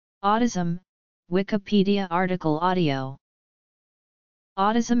Autism, Wikipedia article audio.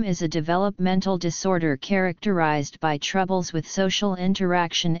 Autism is a developmental disorder characterized by troubles with social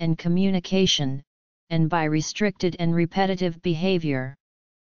interaction and communication, and by restricted and repetitive behavior.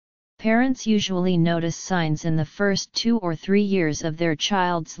 Parents usually notice signs in the first 2 or 3 years of their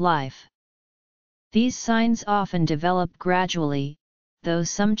child's life. These signs often develop gradually, though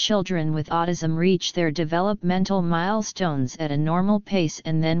some children with autism reach their developmental milestones at a normal pace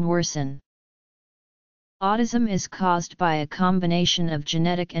and then worsen. Autism is caused by a combination of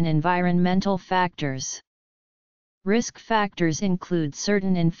genetic and environmental factors. Risk factors include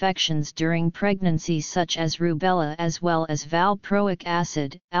certain infections during pregnancy such as rubella, as well as valproic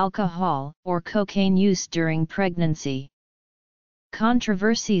acid, alcohol, or cocaine use during pregnancy.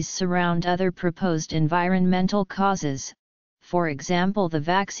 Controversies surround other proposed environmental causes, for example the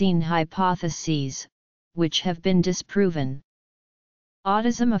vaccine hypotheses, which have been disproven.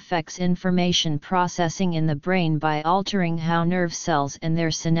 Autism affects information processing in the brain by altering how nerve cells and their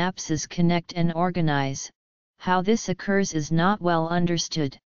synapses connect and organize. How this occurs is not well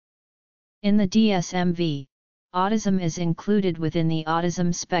understood. In the DSM-V, autism is included within the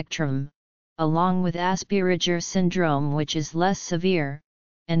autism spectrum, along with Asperger syndrome, which is less severe,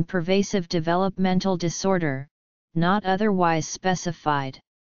 and pervasive developmental disorder, not otherwise specified.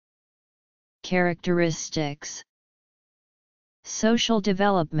 Characteristics. Social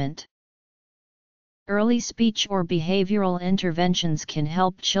development. Early speech or behavioral interventions can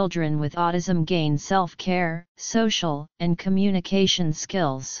help children with autism gain self-care, social, and communication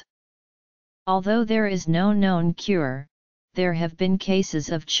skills. Although there is no known cure, there have been cases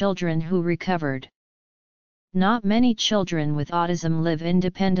of children who recovered. Not many children with autism live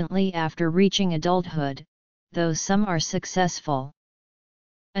independently after reaching adulthood, though some are successful.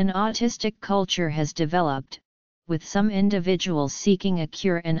 An autistic culture has developed, with some individuals seeking a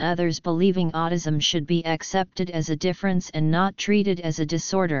cure and others believing autism should be accepted as a difference and not treated as a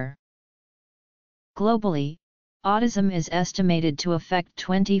disorder. Globally, autism is estimated to affect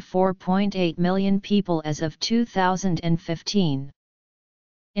 24.8 million people as of 2015.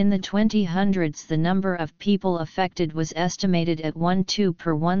 In the 2000s, the number of people affected was estimated at 1-2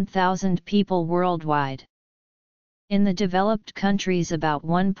 per 1,000 people worldwide. In the developed countries, about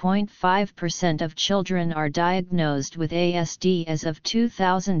 1.5% of children are diagnosed with ASD as of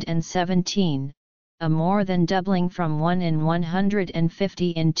 2017, a more than doubling from 1 in 150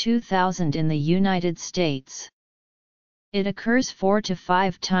 in 2000 in the United States. It occurs 4 to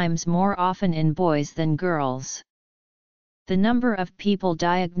 5 times more often in boys than girls. The number of people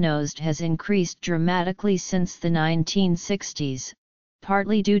diagnosed has increased dramatically since the 1960s,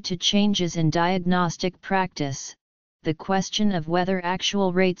 partly due to changes in diagnostic practice. The question of whether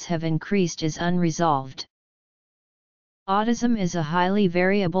actual rates have increased is unresolved. Autism is a highly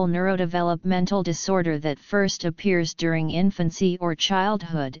variable neurodevelopmental disorder that first appears during infancy or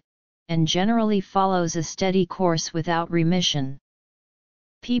childhood, and generally follows a steady course without remission.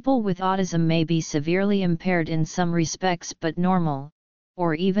 People with autism may be severely impaired in some respects but normal,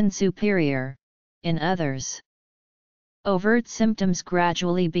 or even superior, in others. Overt symptoms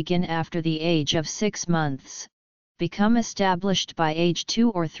gradually begin after the age of 6 months, become established by age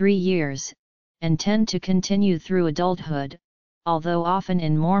 2 or 3 years, and tend to continue through adulthood, although often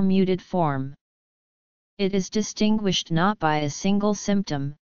in more muted form. It is distinguished not by a single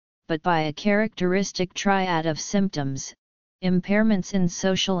symptom, but by a characteristic triad of symptoms: impairments in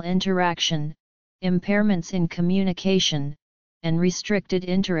social interaction, impairments in communication, and restricted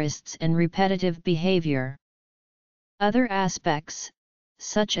interests and repetitive behavior. Other aspects,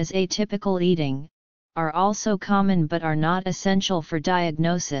 such as atypical eating, are also common but are not essential for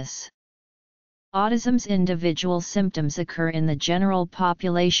diagnosis. Autism's individual symptoms occur in the general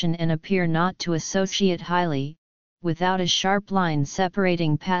population and appear not to associate highly, without a sharp line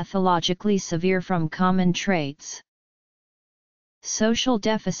separating pathologically severe from common traits. Social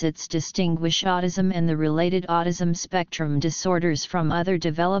deficits distinguish autism and the related autism spectrum disorders from other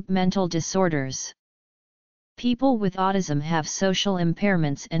developmental disorders. People with autism have social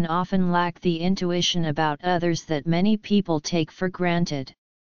impairments and often lack the intuition about others that many people take for granted.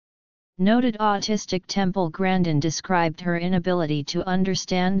 Noted autistic Temple Grandin described her inability to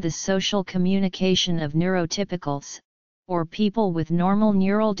understand the social communication of neurotypicals, or people with normal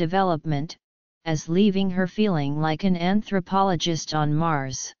neural development, as leaving her feeling like an anthropologist on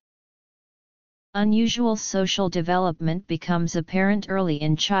Mars. Unusual social development becomes apparent early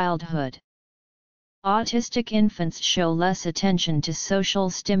in childhood. Autistic infants show less attention to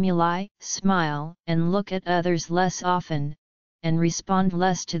social stimuli, smile and look at others less often, and respond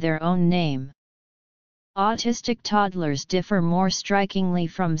less to their own name. Autistic toddlers differ more strikingly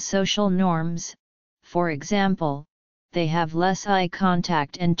from social norms. For example, they have less eye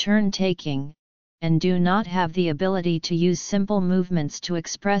contact and turn-taking, and do not have the ability to use simple movements to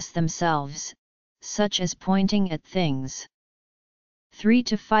express themselves, such as pointing at things. 3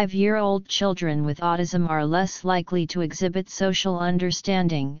 to 5-year-old children with autism are less likely to exhibit social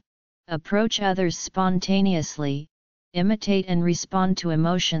understanding, approach others spontaneously, imitate and respond to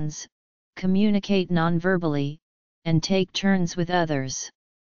emotions, communicate nonverbally, and take turns with others.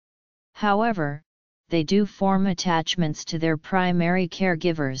 However, they do form attachments to their primary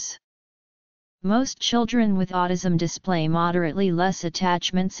caregivers. Most children with autism display moderately less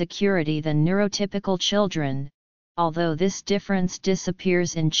attachment security than neurotypical children, although this difference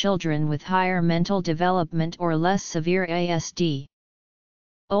disappears in children with higher mental development or less severe ASD.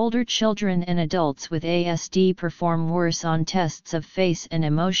 Older children and adults with ASD perform worse on tests of face and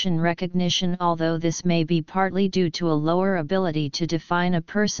emotion recognition, although this may be partly due to a lower ability to define a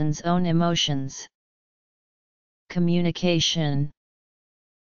person's own emotions. Communication.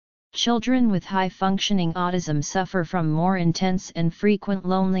 Children with high-functioning autism suffer from more intense and frequent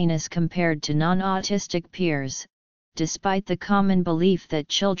loneliness compared to non-autistic peers, despite the common belief that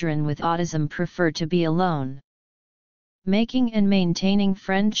children with autism prefer to be alone. Making and maintaining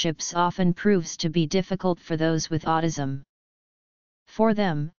friendships often proves to be difficult for those with autism. For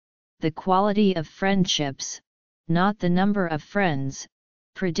them, the quality of friendships, not the number of friends,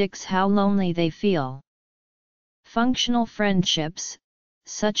 predicts how lonely they feel. Functional friendships,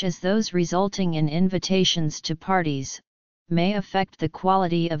 such as those resulting in invitations to parties, may affect the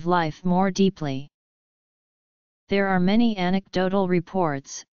quality of life more deeply. There are many anecdotal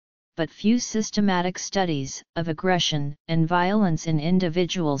reports, but few systematic studies, of aggression and violence in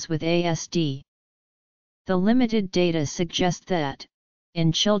individuals with ASD. The limited data suggest that,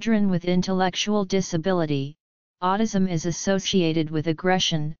 in children with intellectual disability, autism is associated with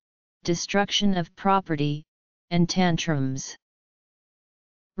aggression, destruction of property, and tantrums.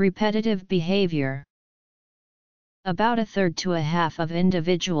 Repetitive behavior. About a third to a half of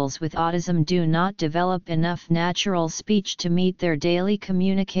individuals with autism do not develop enough natural speech to meet their daily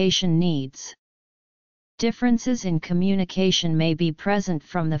communication needs. Differences in communication may be present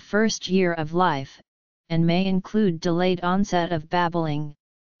from the first year of life, and may include delayed onset of babbling,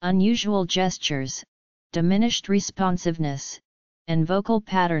 unusual gestures, diminished responsiveness, and vocal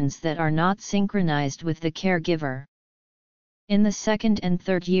patterns that are not synchronized with the caregiver. In the second and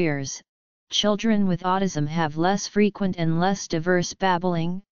third years, children with autism have less frequent and less diverse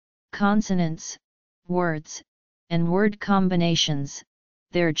babbling, consonants, words, and word combinations.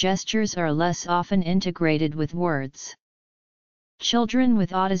 Their gestures are less often integrated with words. Children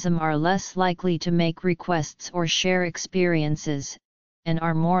with autism are less likely to make requests or share experiences, and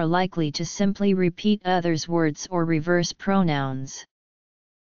are more likely to simply repeat others' words or reverse pronouns.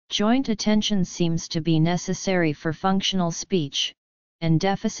 Joint attention seems to be necessary for functional speech, and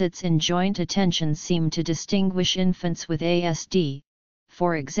deficits in joint attention seem to distinguish infants with ASD.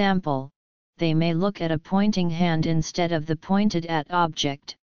 For example, they may look at a pointing hand instead of the pointed at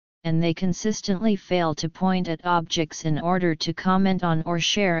object, and they consistently fail to point at objects in order to comment on or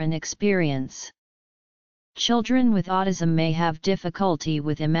share an experience. Children with autism may have difficulty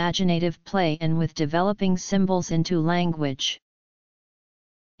with imaginative play and with developing symbols into language.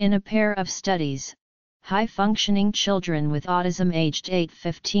 In a pair of studies, high-functioning children with autism aged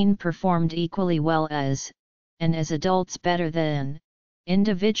 8–15 performed equally well as, and as adults better than,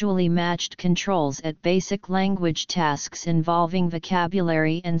 individually matched controls at basic language tasks involving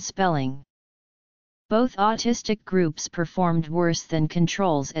vocabulary and spelling. Both autistic groups performed worse than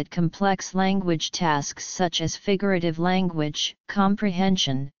controls at complex language tasks such as figurative language,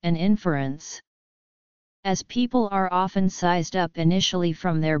 comprehension, and inference. As people are often sized up initially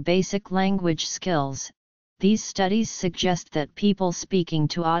from their basic language skills, these studies suggest that people speaking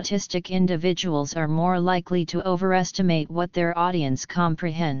to autistic individuals are more likely to overestimate what their audience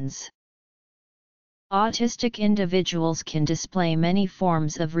comprehends. Autistic individuals can display many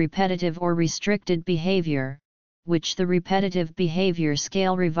forms of repetitive or restricted behavior, which the Repetitive Behavior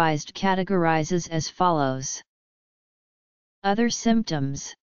Scale Revised categorizes as follows. Other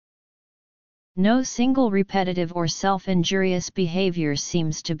symptoms. No single repetitive or self-injurious behavior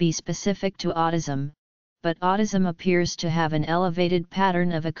seems to be specific to autism, but autism appears to have an elevated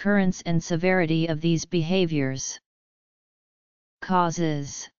pattern of occurrence and severity of these behaviors.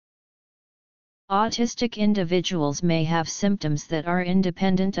 Causes. Autistic individuals may have symptoms that are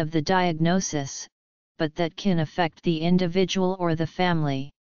independent of the diagnosis, but that can affect the individual or the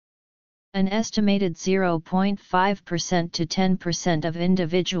family. An estimated 0.5% to 10% of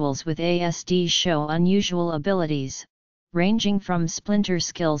individuals with ASD show unusual abilities, ranging from splinter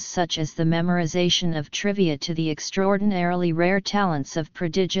skills such as the memorization of trivia to the extraordinarily rare talents of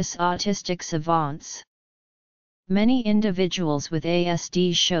prodigious autistic savants. Many individuals with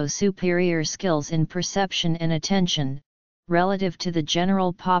ASD show superior skills in perception and attention, relative to the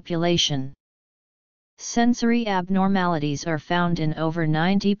general population. Sensory abnormalities are found in over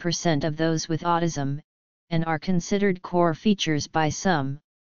 90% of those with autism, and are considered core features by some,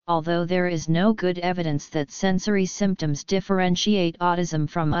 although there is no good evidence that sensory symptoms differentiate autism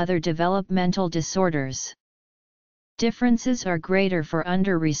from other developmental disorders. Differences are greater for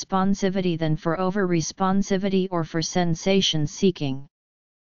under-responsivity than for over-responsivity or for sensation seeking.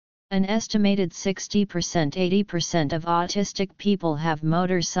 An estimated 60–80% of autistic people have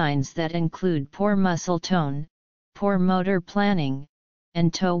motor signs that include poor muscle tone, poor motor planning,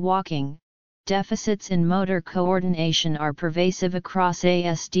 and toe walking. Deficits in motor coordination are pervasive across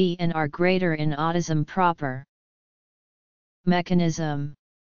ASD and are greater in autism proper. Mechanism: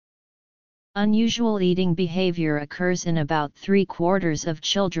 unusual eating behavior occurs in about 3/4 of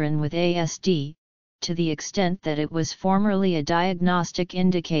children with ASD, to the extent that it was formerly a diagnostic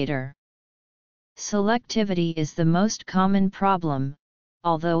indicator. Selectivity is the most common problem,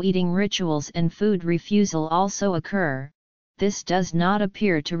 although eating rituals and food refusal also occur. This does not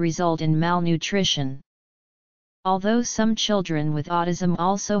appear to result in malnutrition. Although some children with autism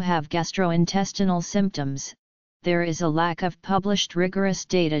also have gastrointestinal symptoms, there is a lack of published rigorous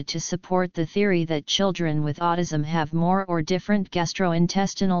data to support the theory that children with autism have more or different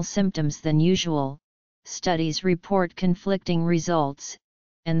gastrointestinal symptoms than usual. Studies report conflicting results,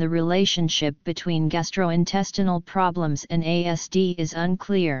 and the relationship between gastrointestinal problems and ASD is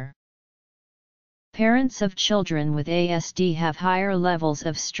unclear. Parents of children with ASD have higher levels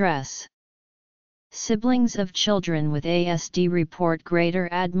of stress. Siblings of children with ASD report greater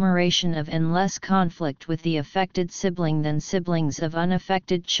admiration of and less conflict with the affected sibling than siblings of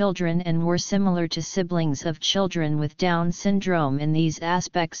unaffected children, and were similar to siblings of children with Down syndrome in these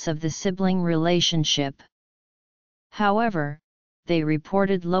aspects of the sibling relationship. However, they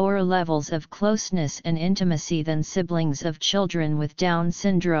reported lower levels of closeness and intimacy than siblings of children with Down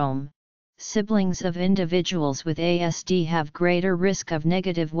syndrome. Siblings of individuals with ASD have greater risk of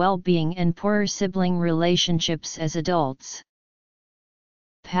negative well-being and poorer sibling relationships as adults.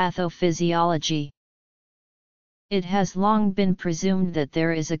 Pathophysiology: it has long been presumed that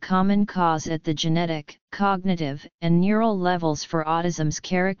there is a common cause at the genetic, cognitive, and neural levels for autism's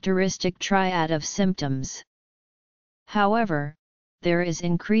characteristic triad of symptoms. However, there is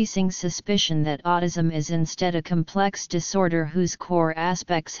increasing suspicion that autism is instead a complex disorder whose core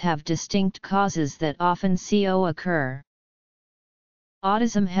aspects have distinct causes that often co-occur.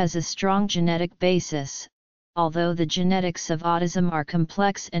 Autism has a strong genetic basis, although the genetics of autism are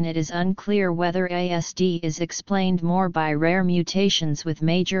complex and it is unclear whether ASD is explained more by rare mutations with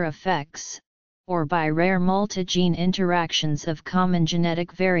major effects, or by rare multi-gene interactions of common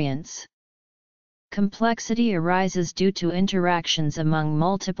genetic variants. Complexity arises due to interactions among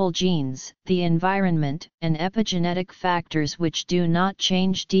multiple genes, the environment, and epigenetic factors which do not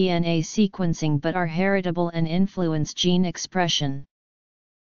change DNA sequencing but are heritable and influence gene expression.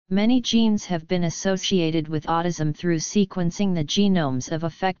 Many genes have been associated with autism through sequencing the genomes of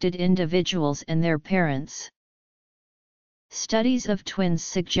affected individuals and their parents. Studies of twins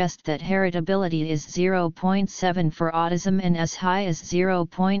suggest that heritability is 0.7 for autism and as high as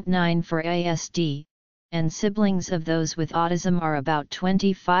 0.9 for ASD, and siblings of those with autism are about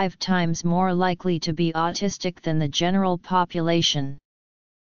 25 times more likely to be autistic than the general population.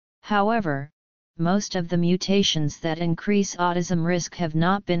 However, most of the mutations that increase autism risk have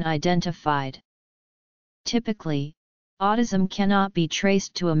not been identified. Typically, autism cannot be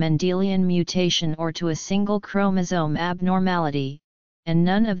traced to a Mendelian mutation or to a single chromosome abnormality, and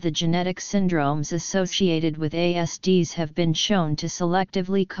none of the genetic syndromes associated with ASDs have been shown to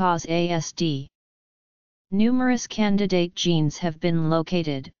selectively cause ASD. Numerous candidate genes have been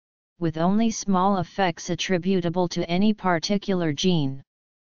located, with only small effects attributable to any particular gene.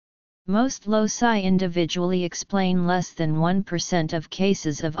 Most loci individually explain less than 1% of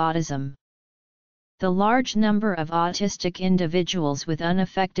cases of autism. The large number of autistic individuals with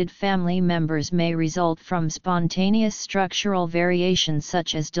unaffected family members may result from spontaneous structural variations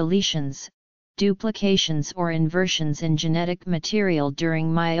such as deletions, duplications or inversions in genetic material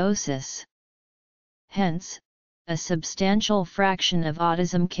during meiosis. Hence, a substantial fraction of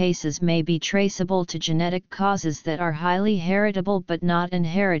autism cases may be traceable to genetic causes that are highly heritable but not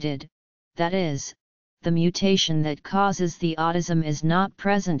inherited, that is, the mutation that causes the autism is not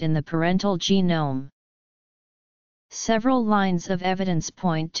present in the parental genome. Several lines of evidence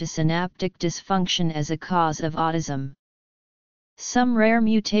point to synaptic dysfunction as a cause of autism. Some rare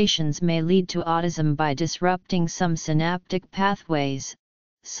mutations may lead to autism by disrupting some synaptic pathways,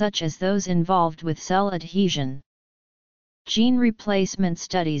 such as those involved with cell adhesion. Gene replacement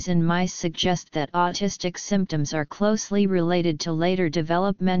studies in mice suggest that autistic symptoms are closely related to later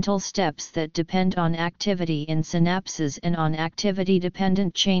developmental steps that depend on activity in synapses and on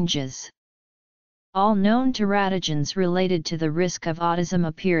activity-dependent changes. All known teratogens related to the risk of autism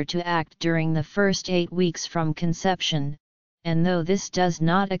appear to act during the first 8 weeks from conception, and though this does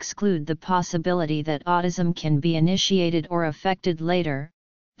not exclude the possibility that autism can be initiated or affected later,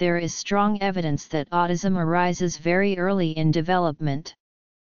 there is strong evidence that autism arises very early in development.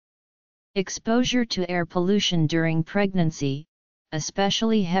 Exposure to air pollution during pregnancy,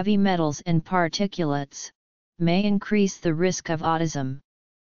 especially heavy metals and particulates, may increase the risk of autism.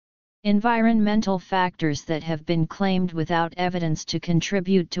 Environmental factors that have been claimed without evidence to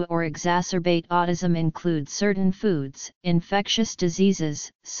contribute to or exacerbate autism include certain foods, infectious diseases,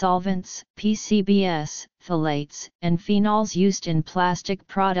 solvents, PCBs, phthalates, and phenols used in plastic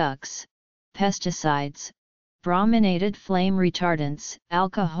products, pesticides, brominated flame retardants,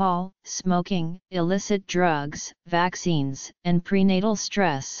 alcohol, smoking, illicit drugs, vaccines, and prenatal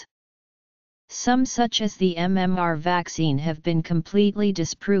stress. Some such as the MMR vaccine have been completely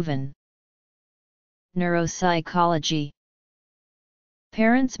disproven. Neuropsychology.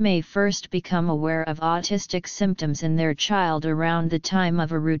 Parents may first become aware of autistic symptoms in their child around the time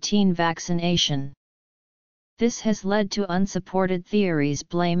of a routine vaccination. This has led to unsupported theories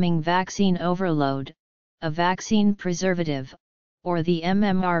blaming vaccine overload, a vaccine preservative, or the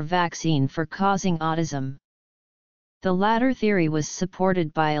MMR vaccine for causing autism. The latter theory was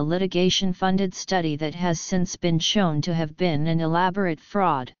supported by a litigation-funded study that has since been shown to have been an elaborate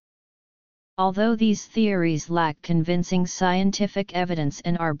fraud. Although these theories lack convincing scientific evidence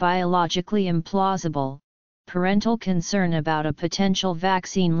and are biologically implausible, parental concern about a potential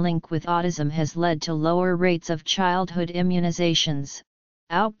vaccine link with autism has led to lower rates of childhood immunizations,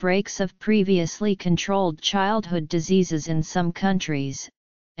 outbreaks of previously controlled childhood diseases in some countries,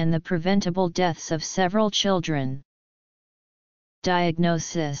 and the preventable deaths of several children.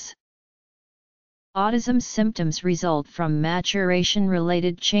 Diagnosis. Autism symptoms result from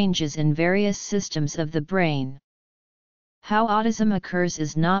maturation-related changes in various systems of the brain. How autism occurs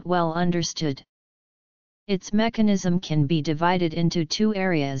is not well understood. Its mechanism can be divided into two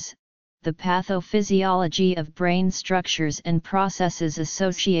areas: the pathophysiology of brain structures and processes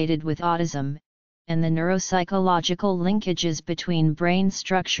associated with autism, and the neuropsychological linkages between brain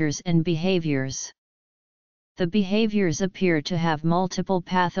structures and behaviors. The behaviors appear to have multiple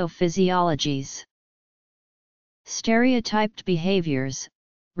pathophysiologies. Stereotyped behaviors,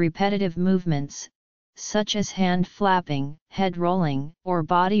 repetitive movements, such as hand flapping, head rolling, or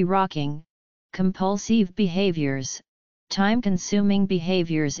body rocking, compulsive behaviors, time-consuming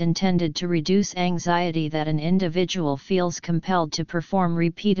behaviors intended to reduce anxiety that an individual feels compelled to perform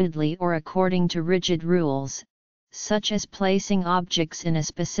repeatedly or according to rigid rules, such as placing objects in a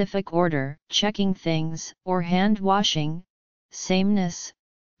specific order, checking things, or hand washing, sameness,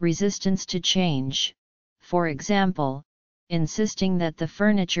 resistance to change, for example, insisting that the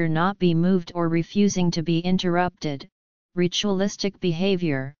furniture not be moved or refusing to be interrupted, ritualistic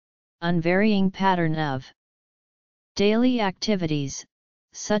behavior, unvarying pattern of daily activities,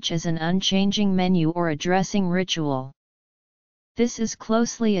 such as an unchanging menu or a dressing ritual. This is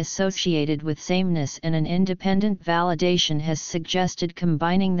closely associated with sameness, and an independent validation has suggested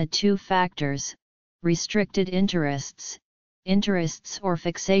combining the two factors: restricted interests or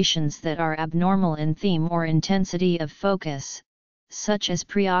fixations that are abnormal in theme or intensity of focus, such as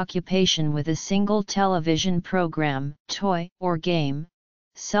preoccupation with a single television program, toy, or game,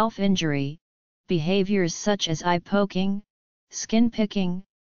 self-injury, behaviors such as eye-poking, skin-picking,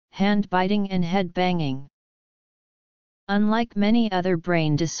 hand-biting and head-banging. Unlike many other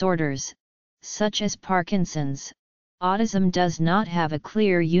brain disorders, such as Parkinson's, autism does not have a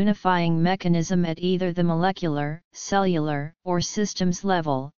clear unifying mechanism at either the molecular, cellular, or systems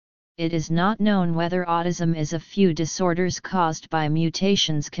level. It is not known whether autism is a few disorders caused by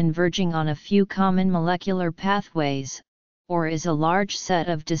mutations converging on a few common molecular pathways, or is a large set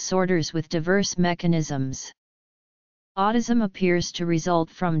of disorders with diverse mechanisms. Autism appears to result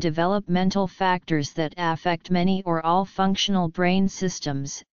from developmental factors that affect many or all functional brain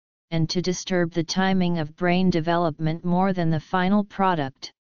systems, and to disturb the timing of brain development more than the final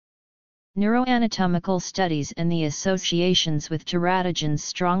product. Neuroanatomical studies and the associations with teratogens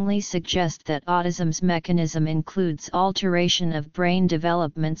strongly suggest that autism's mechanism includes alteration of brain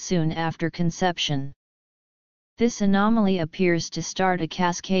development soon after conception. This anomaly appears to start a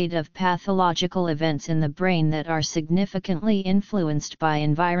cascade of pathological events in the brain that are significantly influenced by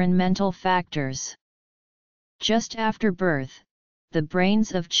environmental factors. Just after birth, the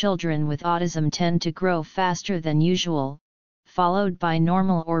brains of children with autism tend to grow faster than usual, followed by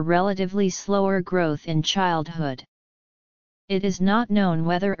normal or relatively slower growth in childhood. It is not known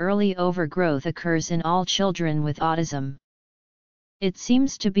whether early overgrowth occurs in all children with autism. It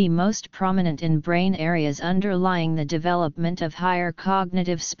seems to be most prominent in brain areas underlying the development of higher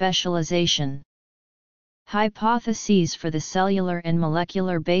cognitive specialization. Hypotheses for the cellular and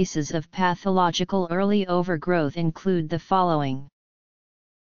molecular bases of pathological early overgrowth include the following.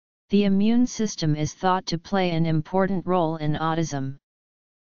 The immune system is thought to play an important role in autism.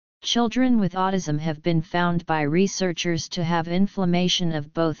 Children with autism have been found by researchers to have inflammation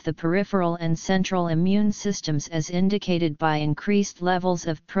of both the peripheral and central immune systems as indicated by increased levels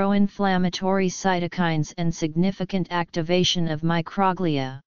of pro-inflammatory cytokines and significant activation of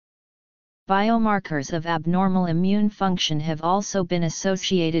microglia. Biomarkers of abnormal immune function have also been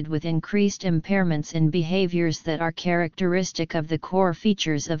associated with increased impairments in behaviors that are characteristic of the core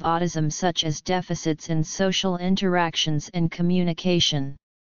features of autism, such as deficits in social interactions and communication.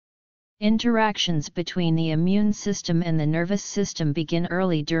 Interactions between the immune system and the nervous system begin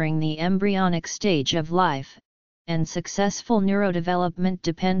early during the embryonic stage of life, and successful neurodevelopment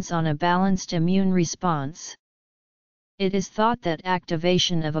depends on a balanced immune response. It is thought that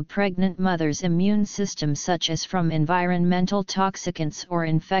activation of a pregnant mother's immune system, such as from environmental toxicants or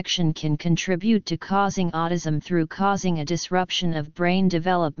infection, can contribute to causing autism through causing a disruption of brain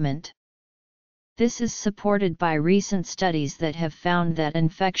development. This is supported by recent studies that have found that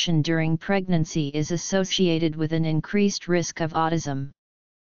infection during pregnancy is associated with an increased risk of autism.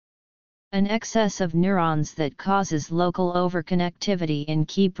 An excess of neurons that causes local overconnectivity in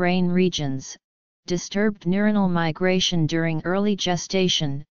key brain regions, disturbed neuronal migration during early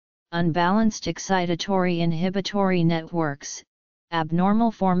gestation, unbalanced excitatory-inhibitory networks,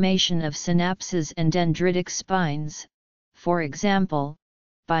 abnormal formation of synapses and dendritic spines, for example,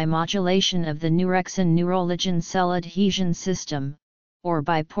 by modulation of the neurexin-neuroligin cell adhesion system, or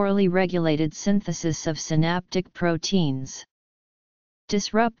by poorly regulated synthesis of synaptic proteins.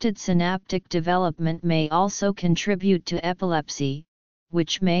 Disrupted synaptic development may also contribute to epilepsy,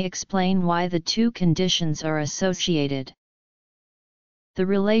 which may explain why the two conditions are associated. The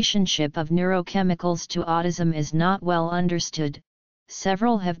relationship of neurochemicals to autism is not well understood.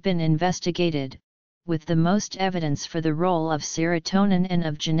 Several have been investigated, with the most evidence for the role of serotonin and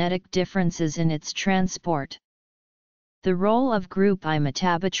of genetic differences in its transport. The role of group I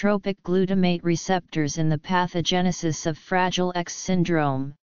metabotropic glutamate receptors in the pathogenesis of Fragile X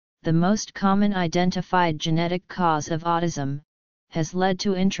syndrome, the most common identified genetic cause of autism, has led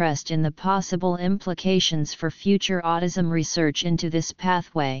to interest in the possible implications for future autism research into this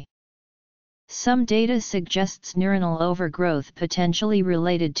pathway. Some data suggests neuronal overgrowth potentially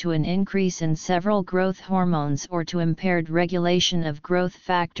related to an increase in several growth hormones or to impaired regulation of growth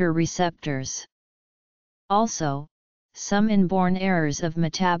factor receptors. Also, some inborn errors of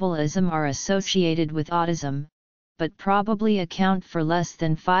metabolism are associated with autism, but probably account for less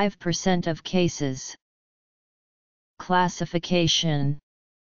than 5% of cases. Classification,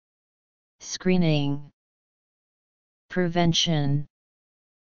 screening, prevention,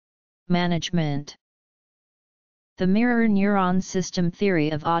 management. The mirror neuron system theory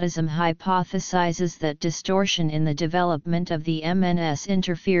of autism hypothesizes that distortion in the development of the MNS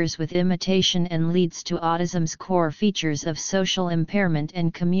interferes with imitation and leads to autism's core features of social impairment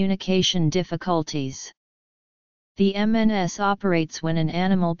and communication difficulties. The MNS operates when an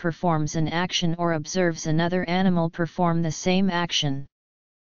animal performs an action or observes another animal perform the same action.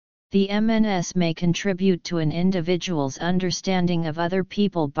 The MNS may contribute to an individual's understanding of other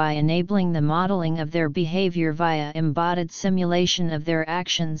people by enabling the modeling of their behavior via embodied simulation of their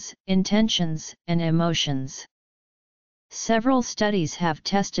actions, intentions, and emotions. Several studies have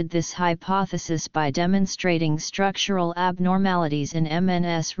tested this hypothesis by demonstrating structural abnormalities in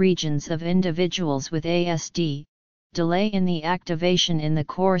MNS regions of individuals with ASD, delay in the activation in the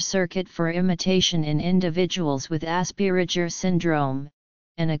core circuit for imitation in individuals with Asperger syndrome,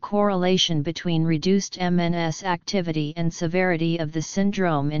 and a correlation between reduced MNS activity and severity of the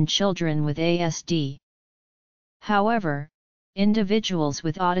syndrome in children with ASD. However, Individuals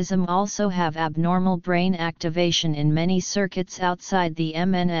with autism also have abnormal brain activation in many circuits outside the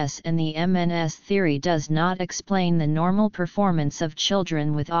MNS, and the MNS theory does not explain the normal performance of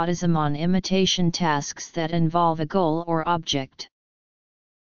children with autism on imitation tasks that involve a goal or object.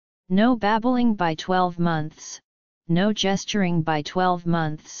 No babbling by 12 months, no gesturing by 12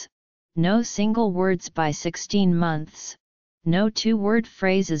 months, no single words by 16 months, no two-word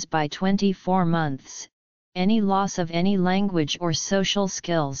phrases by 24 months, any loss of any language or social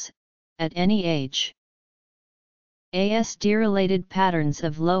skills, at any age. ASD-related patterns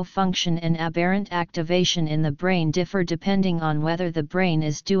of low function and aberrant activation in the brain differ depending on whether the brain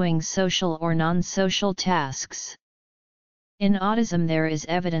is doing social or non-social tasks. In autism, there is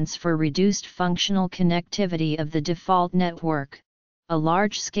evidence for reduced functional connectivity of the default network, a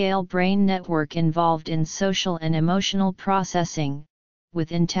large-scale brain network involved in social and emotional processing,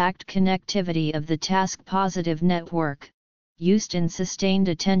 with intact connectivity of the task-positive network, used in sustained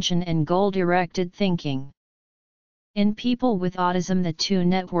attention and goal-directed thinking. In people with autism, the two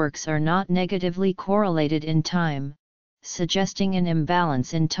networks are not negatively correlated in time, suggesting an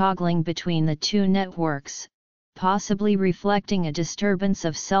imbalance in toggling between the two networks, possibly reflecting a disturbance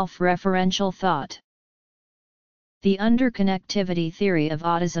of self-referential thought. The underconnectivity theory of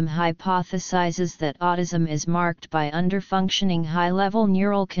autism hypothesizes that autism is marked by underfunctioning high-level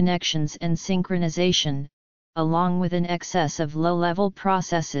neural connections and synchronization, along with an excess of low-level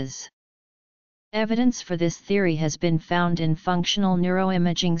processes. Evidence for this theory has been found in functional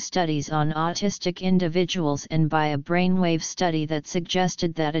neuroimaging studies on autistic individuals and by a brainwave study that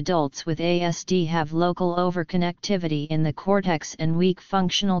suggested that adults with ASD have local overconnectivity in the cortex and weak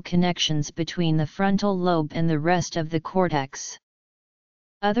functional connections between the frontal lobe and the rest of the cortex.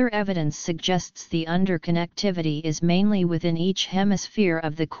 Other evidence suggests the underconnectivity is mainly within each hemisphere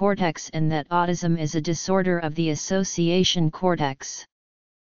of the cortex and that autism is a disorder of the association cortex.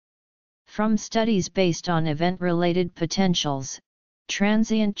 From studies based on event-related potentials,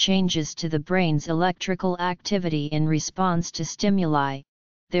 transient changes to the brain's electrical activity in response to stimuli,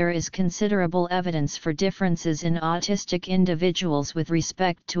 there is considerable evidence for differences in autistic individuals with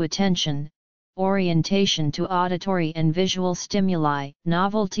respect to attention, orientation to auditory and visual stimuli,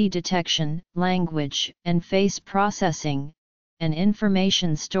 novelty detection, language and face processing, and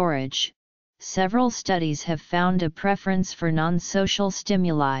information storage. Several studies have found a preference for non-social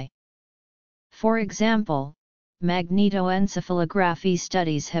stimuli. For example, magnetoencephalography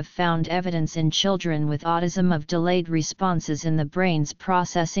studies have found evidence in children with autism of delayed responses in the brain's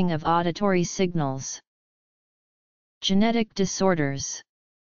processing of auditory signals. Genetic disorders.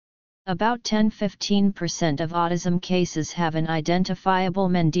 About 10–15% of autism cases have an identifiable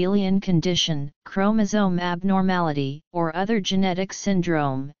Mendelian condition, chromosome abnormality, or other genetic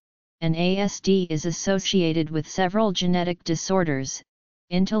syndrome, and ASD is associated with several genetic disorders.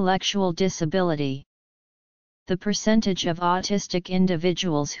 Intellectual disability. The percentage of autistic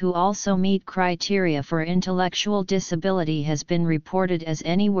individuals who also meet criteria for intellectual disability has been reported as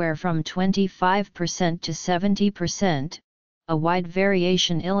anywhere from 25% to 70%, a wide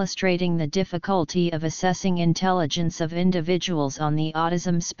variation illustrating the difficulty of assessing intelligence of individuals on the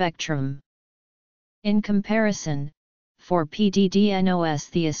autism spectrum. In comparison, for PDD-NOS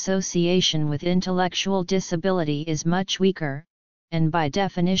the association with intellectual disability is much weaker, and by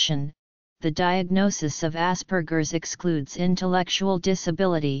definition, the diagnosis of Asperger's excludes intellectual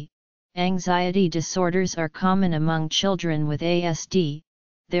disability. Anxiety disorders are common among children with ASD.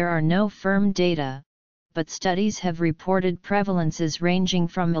 There are no firm data, but studies have reported prevalences ranging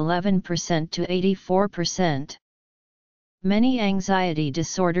from 11% to 84%. Many anxiety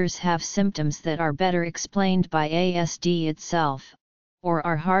disorders have symptoms that are better explained by ASD itself, or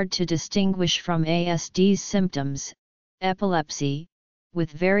are hard to distinguish from ASD's symptoms. Epilepsy,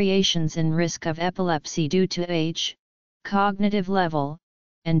 with variations in risk of epilepsy due to age, cognitive level,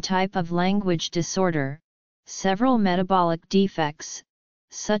 and type of language disorder. Several metabolic defects,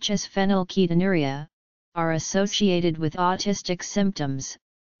 such as phenylketonuria, are associated with autistic symptoms.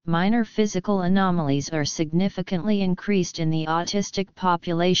 Minor physical anomalies are significantly increased in the autistic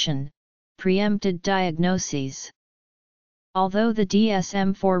population. Preempted diagnoses. Although the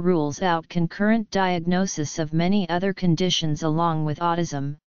DSM-4 rules out concurrent diagnosis of many other conditions along with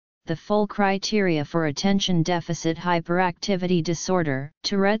autism, the full criteria for attention deficit hyperactivity disorder,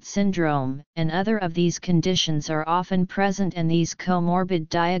 Tourette syndrome, and other of these conditions are often present, and these comorbid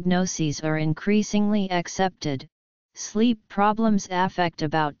diagnoses are increasingly accepted. Sleep problems affect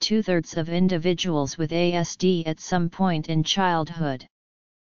about 2/3 of individuals with ASD at some point in childhood.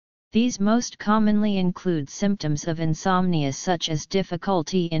 These most commonly include symptoms of insomnia such as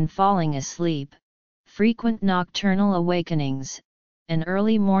difficulty in falling asleep, frequent nocturnal awakenings, and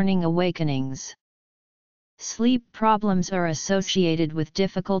early morning awakenings. Sleep problems are associated with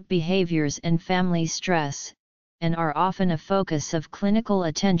difficult behaviors and family stress, and are often a focus of clinical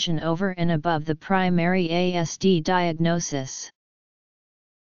attention over and above the primary ASD diagnosis.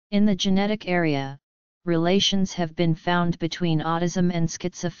 In the genetic area, relations have been found between autism and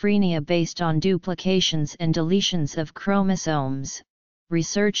schizophrenia based on duplications and deletions of chromosomes.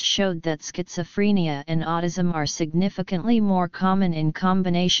 Research showed that schizophrenia and autism are significantly more common in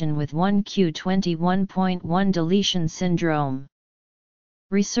combination with 1q21.1 deletion syndrome.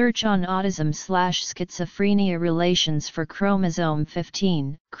 Research on autism/schizophrenia relations for chromosome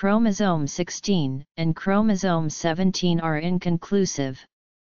 15, chromosome 16, and chromosome 17 are inconclusive.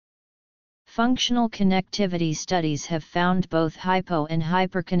 Functional connectivity studies have found both hypo and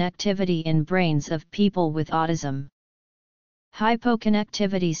hyperconnectivity in brains of people with autism.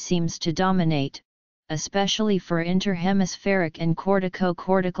 Hypoconnectivity seems to dominate, especially for interhemispheric and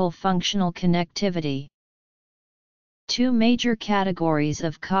cortico-cortical functional connectivity. Two major categories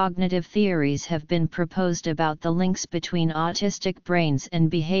of cognitive theories have been proposed about the links between autistic brains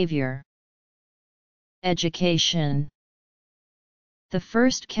and behavior. Education. The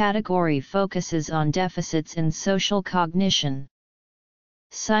first category focuses on deficits in social cognition.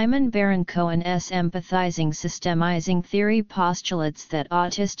 Simon Baron-Cohen's empathizing systemizing theory postulates that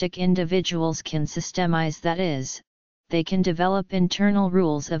autistic individuals can systemize, that is, they can develop internal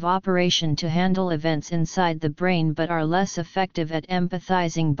rules of operation to handle events inside the brain but are less effective at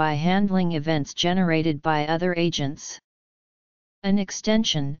empathizing by handling events generated by other agents. An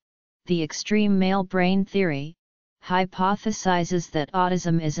extension, the extreme male brain theory, hypothesizes that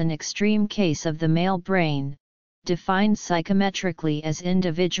autism is an extreme case of the male brain, defined psychometrically as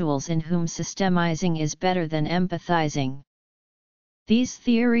individuals in whom systemizing is better than empathizing. These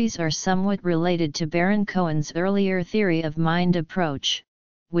theories are somewhat related to Baron-Cohen's earlier theory of mind approach,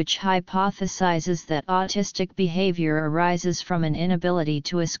 which hypothesizes that autistic behavior arises from an inability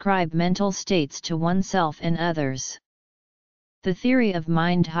to ascribe mental states to oneself and others. The theory of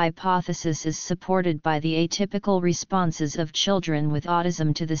mind hypothesis is supported by the atypical responses of children with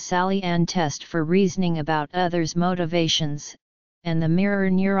autism to the Sally-Ann test for reasoning about others' motivations, and the mirror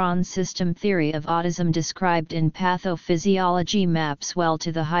neuron system theory of autism described in pathophysiology maps well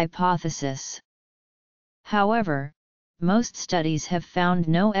to the hypothesis. However, most studies have found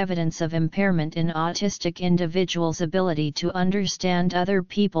no evidence of impairment in autistic individuals' ability to understand other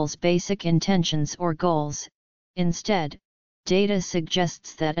people's basic intentions or goals. Instead, data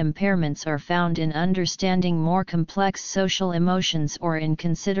suggests that impairments are found in understanding more complex social emotions or in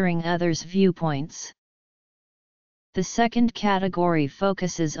considering others' viewpoints. The second category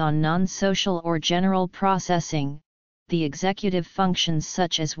focuses on non-social or general processing, the executive functions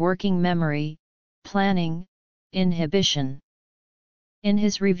such as working memory, planning, inhibition. In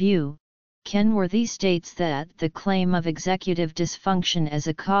his review, Kenworthy states that the claim of executive dysfunction as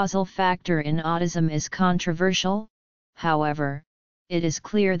a causal factor in autism is controversial. However, it is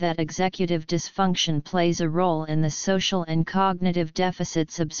clear that executive dysfunction plays a role in the social and cognitive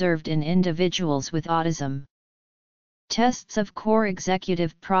deficits observed in individuals with autism. Tests of core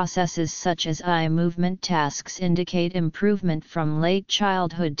executive processes such as eye movement tasks indicate improvement from late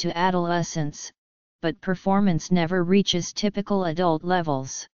childhood to adolescence, but performance never reaches typical adult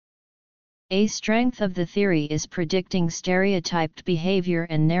levels. A strength of the theory is predicting stereotyped behavior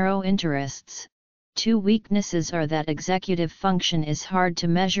and narrow interests. Two weaknesses are that executive function is hard to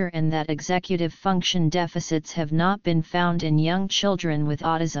measure and that executive function deficits have not been found in young children with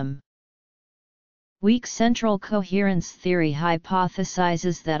autism. Weak central coherence theory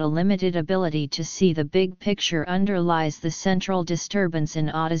hypothesizes that a limited ability to see the big picture underlies the central disturbance in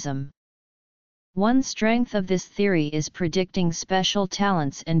autism. One strength of this theory is predicting special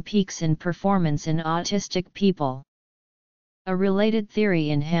talents and peaks in performance in autistic people. A related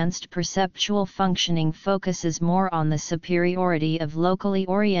theory, enhanced perceptual functioning, focuses more on the superiority of locally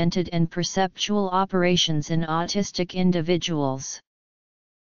oriented and perceptual operations in autistic individuals.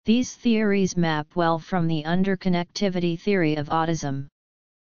 These theories map well from the underconnectivity theory of autism.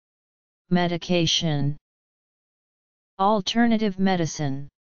 Medication. Alternative medicine.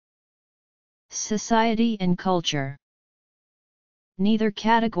 Society and culture. Neither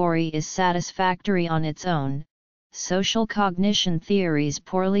category is satisfactory on its own. Social cognition theories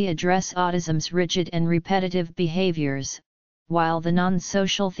poorly address autism's rigid and repetitive behaviors, while the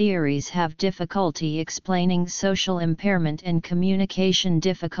non-social theories have difficulty explaining social impairment and communication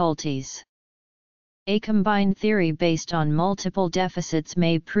difficulties. A combined theory based on multiple deficits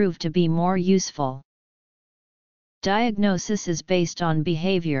may prove to be more useful. Diagnosis is based on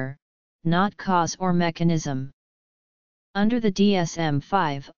behavior, not cause or mechanism. Under the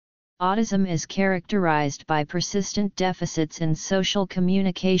DSM-5, autism is characterized by persistent deficits in social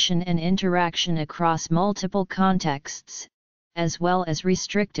communication and interaction across multiple contexts, as well as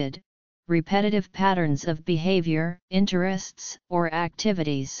restricted, repetitive patterns of behavior, interests, or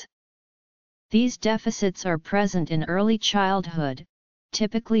activities. These deficits are present in early childhood,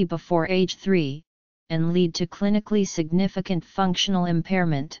 typically before age 3, and lead to clinically significant functional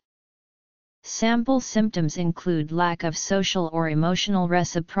impairment. Sample symptoms include lack of social or emotional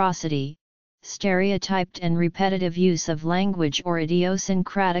reciprocity, stereotyped and repetitive use of language or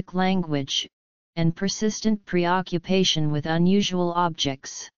idiosyncratic language, and persistent preoccupation with unusual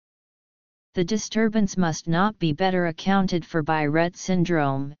objects. The disturbance must not be better accounted for by Rett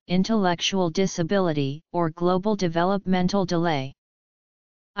syndrome, intellectual disability, or global developmental delay.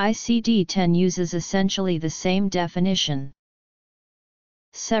 ICD-10 uses essentially the same definition.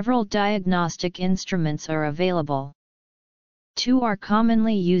 Several diagnostic instruments are available. Two are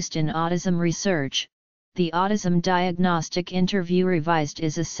commonly used in autism research. The Autism Diagnostic Interview Revised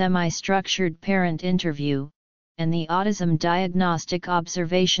is a semi-structured parent interview, and the Autism Diagnostic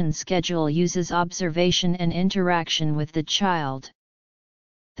Observation Schedule uses observation and interaction with the child.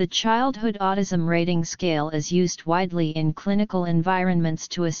 The Childhood Autism Rating Scale is used widely in clinical environments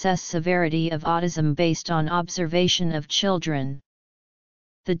to assess severity of autism based on observation of children.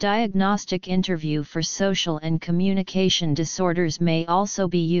 The diagnostic interview for social and communication disorders may also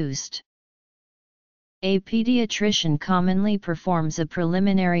be used. A pediatrician commonly performs a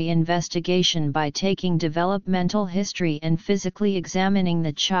preliminary investigation by taking developmental history and physically examining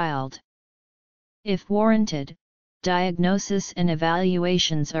the child. If warranted, diagnosis and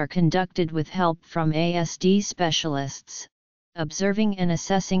evaluations are conducted with help from ASD specialists, observing and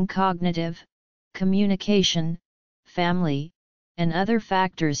assessing cognitive, communication, family, and other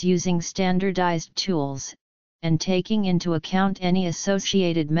factors using standardized tools, and taking into account any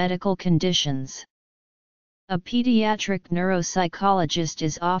associated medical conditions. A pediatric neuropsychologist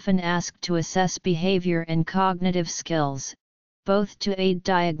is often asked to assess behavior and cognitive skills, both to aid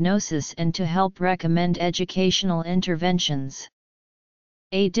diagnosis and to help recommend educational interventions.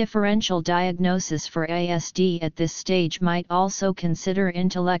 A differential diagnosis for ASD at this stage might also consider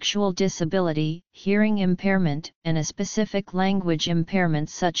intellectual disability, hearing impairment, and a specific language impairment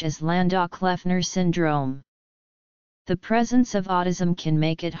such as Landau-Kleffner syndrome. The presence of autism can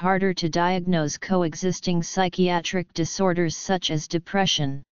make it harder to diagnose coexisting psychiatric disorders such as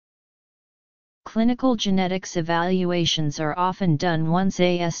depression. Clinical genetics evaluations are often done once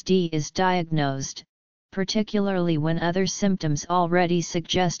ASD is diagnosed, particularly when other symptoms already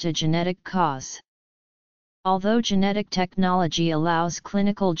suggest a genetic cause. Although genetic technology allows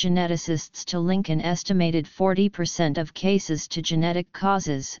clinical geneticists to link an estimated 40% of cases to genetic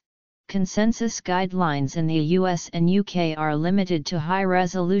causes, consensus guidelines in the US and UK are limited to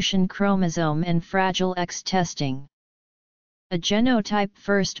high-resolution chromosome and Fragile X testing. A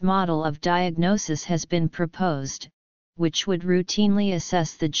genotype-first model of diagnosis has been proposed, which would routinely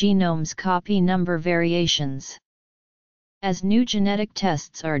assess the genome's copy number variations. As new genetic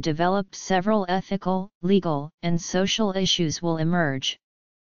tests are developed, several ethical, legal, and social issues will emerge.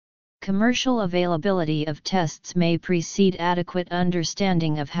 Commercial availability of tests may precede adequate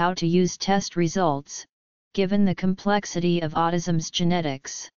understanding of how to use test results, given the complexity of autism's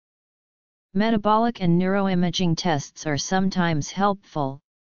genetics. Metabolic and neuroimaging tests are sometimes helpful,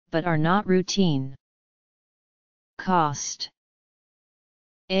 but are not routine. Cost.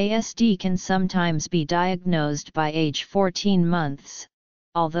 ASD can sometimes be diagnosed by age 14 months,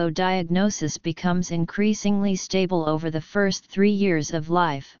 although diagnosis becomes increasingly stable over the first 3 years of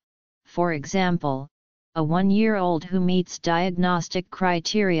life. For example, a 1-year-old who meets diagnostic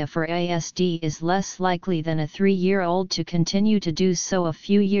criteria for ASD is less likely than a 3-year-old to continue to do so a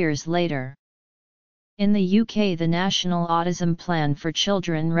few years later. In the UK, the National Autism Plan for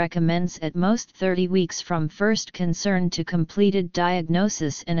Children recommends at most 30 weeks from first concern to completed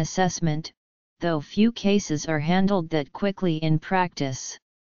diagnosis and assessment, though few cases are handled that quickly in practice.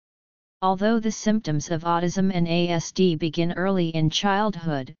 Although the symptoms of autism and ASD begin early in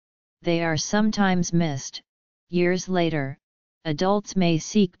childhood, they are sometimes missed. Years later, adults may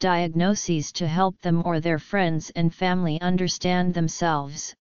seek diagnoses to help them or their friends and family understand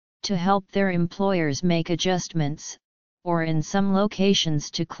themselves, to help their employers make adjustments, or in some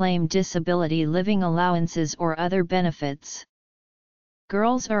locations to claim disability living allowances or other benefits.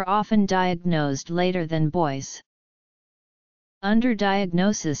 Girls are often diagnosed later than boys.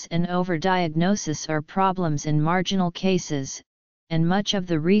 Underdiagnosis and overdiagnosis are problems in marginal cases, and much of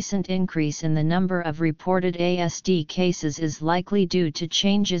the recent increase in the number of reported ASD cases is likely due to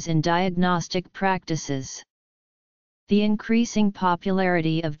changes in diagnostic practices. The increasing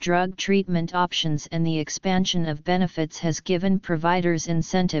popularity of drug treatment options and the expansion of benefits has given providers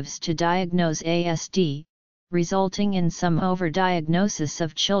incentives to diagnose ASD, resulting in some overdiagnosis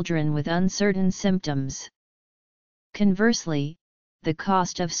of children with uncertain symptoms. Conversely, the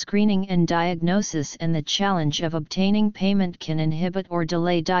cost of screening and diagnosis and the challenge of obtaining payment can inhibit or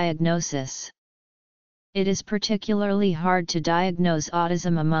delay diagnosis. It is particularly hard to diagnose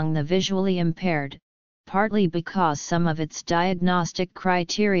autism among the visually impaired, partly because some of its diagnostic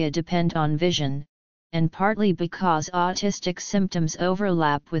criteria depend on vision, and partly because autistic symptoms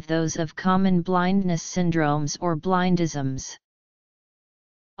overlap with those of common blindness syndromes or blindisms.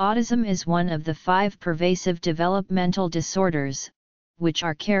 Autism is one of the 5 pervasive developmental disorders, which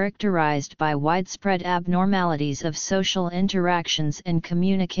are characterized by widespread abnormalities of social interactions and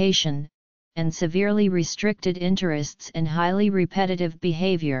communication, and severely restricted interests and highly repetitive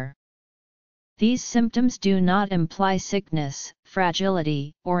behavior. These symptoms do not imply sickness,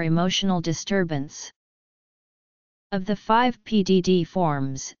 fragility, or emotional disturbance. Of the 5 PDD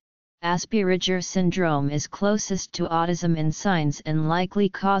forms, Asperger syndrome is closest to autism in signs and likely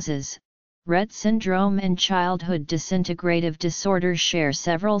causes. Rett syndrome and childhood disintegrative disorders share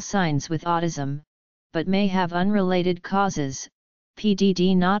several signs with autism, but may have unrelated causes.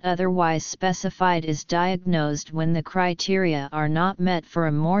 PDD not otherwise specified is diagnosed when the criteria are not met for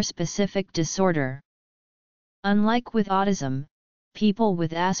a more specific disorder. Unlike with autism, people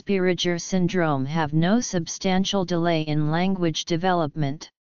with Asperger syndrome have no substantial delay in language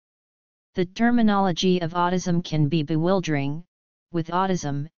development. The terminology of autism can be bewildering. With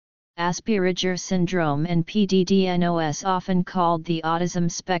autism, Asperger syndrome and PDD-NOS often called the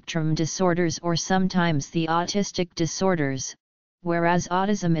autism spectrum disorders or sometimes the autistic disorders, whereas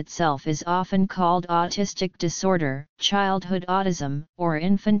autism itself is often called autistic disorder, childhood autism, or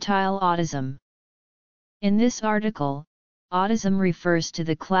infantile autism. In this article, autism refers to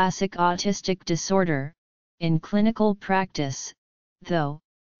the classic autistic disorder. In clinical practice, though,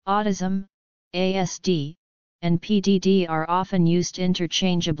 autism, ASD, and PDD are often used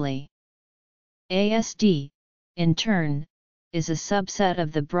interchangeably. ASD, in turn, is a subset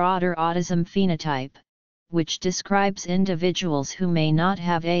of the broader autism phenotype, which describes individuals who may not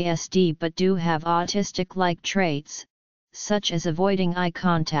have ASD but do have autistic-like traits, such as avoiding eye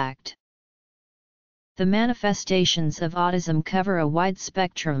contact. The manifestations of autism cover a wide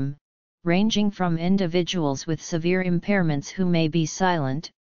spectrum, ranging from individuals with severe impairments who may be silent,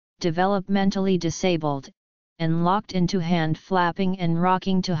 developmentally disabled, and locked into hand flapping and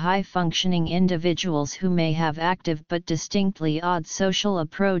rocking to high-functioning individuals who may have active but distinctly odd social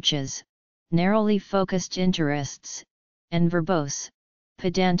approaches, narrowly focused interests, and verbose,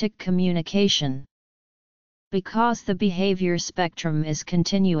 pedantic communication. Because the behavior spectrum is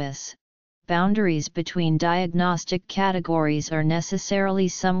continuous, boundaries between diagnostic categories are necessarily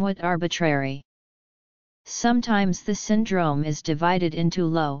somewhat arbitrary. Sometimes the syndrome is divided into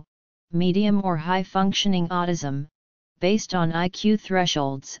low, medium or high-functioning autism, based on IQ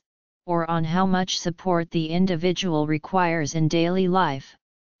thresholds, or on how much support the individual requires in daily life.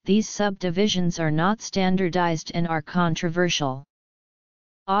 These subdivisions are not standardized and are controversial.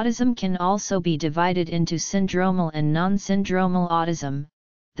 Autism can also be divided into syndromal and non-syndromal autism.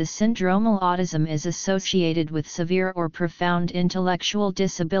 The syndromal autism is associated with severe or profound intellectual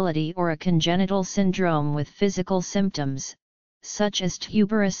disability or a congenital syndrome with physical symptoms, such as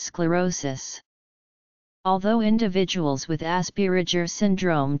tuberous sclerosis. Although individuals with Asperger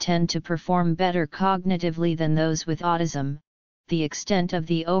syndrome tend to perform better cognitively than those with autism, the extent of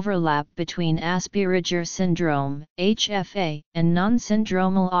the overlap between Asperger syndrome, HFA, and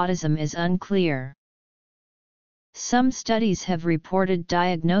non-syndromal autism is unclear. Some studies have reported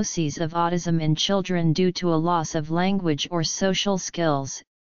diagnoses of autism in children due to a loss of language or social skills,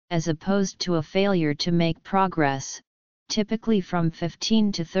 as opposed to a failure to make progress, typically from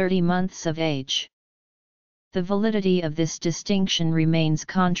 15 to 30 months of age. The validity of this distinction remains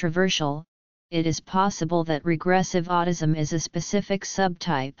controversial. It is possible that regressive autism is a specific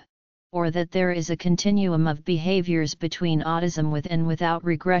subtype, or that there is a continuum of behaviors between autism with and without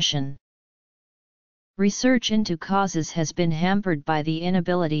regression. Research into causes has been hampered by the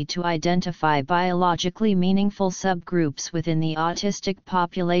inability to identify biologically meaningful subgroups within the autistic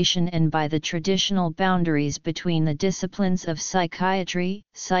population and by the traditional boundaries between the disciplines of psychiatry,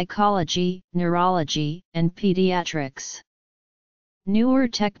 psychology, neurology, and pediatrics. Newer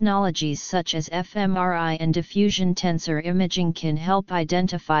technologies such as fMRI and diffusion tensor imaging can help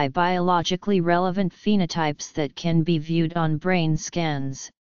identify biologically relevant phenotypes that can be viewed on brain scans.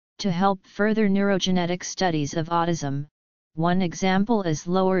 To help further neurogenetic studies of autism, one example is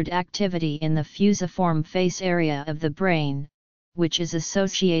lowered activity in the fusiform face area of the brain, which is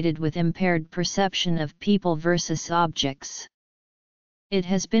associated with impaired perception of people versus objects. It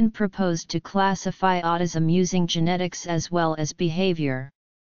has been proposed to classify autism using genetics as well as behavior.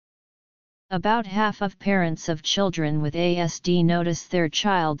 About half of parents of children with ASD notice their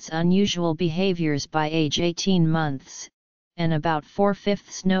child's unusual behaviors by age 18 months, and about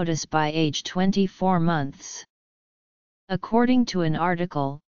 4/5 notice by age 24 months. According to an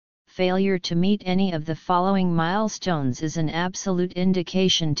article, failure to meet any of the following milestones is an absolute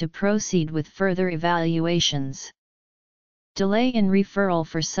indication to proceed with further evaluations. Delay in referral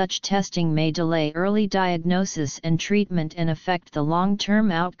for such testing may delay early diagnosis and treatment and affect the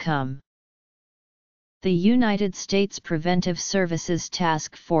long-term outcome. The United States Preventive Services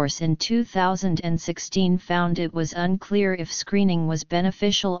Task Force in 2016 found it was unclear if screening was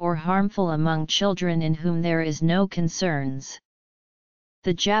beneficial or harmful among children in whom there is no concerns.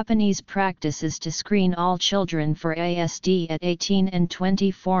 The Japanese practice is to screen all children for ASD at 18 and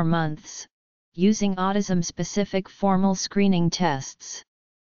 24 months, using autism-specific formal screening tests.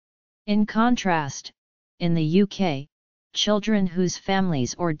 In contrast, in the UK, children whose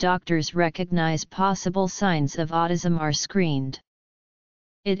families or doctors recognize possible signs of autism are screened.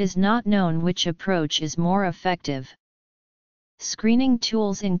 It is not known which approach is more effective. Screening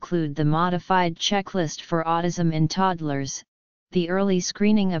tools include the Modified Checklist for Autism in Toddlers, the Early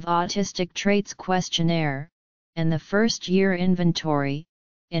Screening of Autistic Traits Questionnaire, and the First Year Inventory.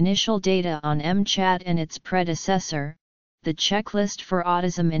 Initial data on MCHAT and its predecessor, the Checklist for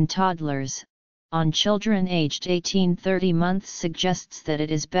Autism in Toddlers, on children aged 18–30 months suggests that it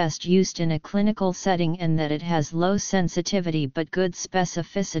is best used in a clinical setting and that it has low sensitivity but good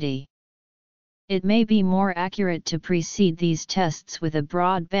specificity. It may be more accurate to precede these tests with a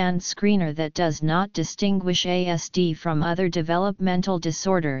broadband screener that does not distinguish ASD from other developmental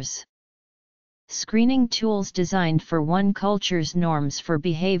disorders. Screening tools designed for one culture's norms for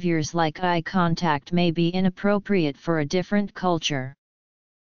behaviors like eye contact may be inappropriate for a different culture.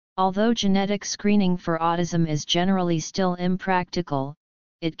 Although genetic screening for autism is generally still impractical,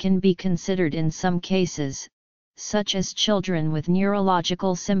 it can be considered in some cases, such as children with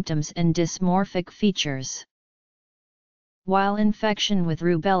neurological symptoms and dysmorphic features. While infection with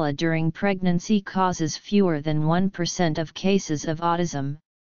rubella during pregnancy causes fewer than 1% of cases of autism,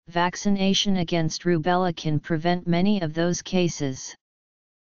 vaccination against rubella can prevent many of those cases.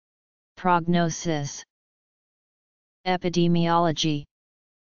 Prognosis. Epidemiology.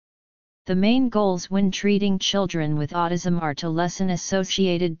 The main goals when treating children with autism are to lessen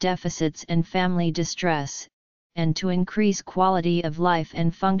associated deficits and family distress, and to increase quality of life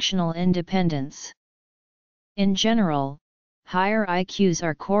and functional independence. In general, higher IQs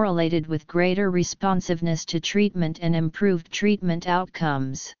are correlated with greater responsiveness to treatment and improved treatment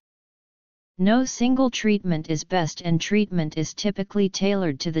outcomes. No single treatment is best, and treatment is typically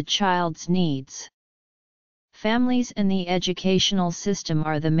tailored to the child's needs. Families and the educational system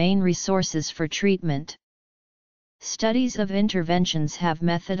are the main resources for treatment. Studies of interventions have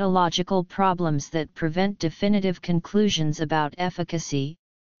methodological problems that prevent definitive conclusions about efficacy.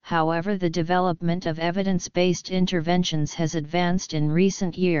 However, the development of evidence-based interventions has advanced in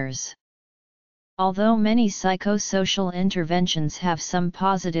recent years. Although many psychosocial interventions have some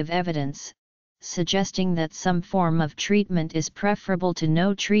positive evidence, suggesting that some form of treatment is preferable to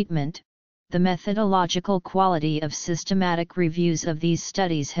no treatment, the methodological quality of systematic reviews of these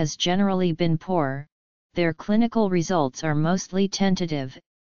studies has generally been poor, their clinical results are mostly tentative,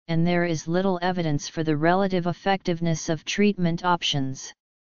 and there is little evidence for the relative effectiveness of treatment options.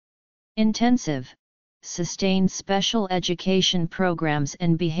 Intensive, sustained special education programs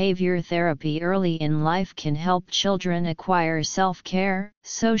and behavior therapy early in life can help children acquire self-care,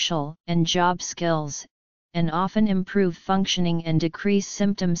 social, and job skills, and often improve functioning and decrease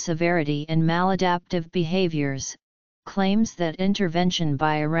symptom severity and maladaptive behaviors. Claims that intervention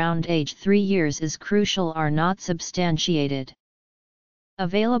by around age 3 years is crucial are not substantiated.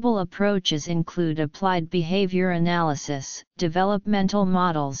 Available approaches include applied behavior analysis, developmental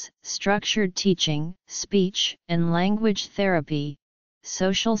models, structured teaching, speech and language therapy,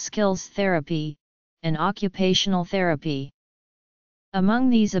 social skills therapy, and occupational therapy. Among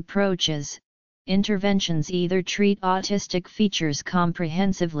these approaches, interventions either treat autistic features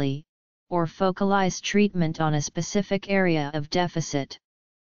comprehensively, or focalize treatment on a specific area of deficit.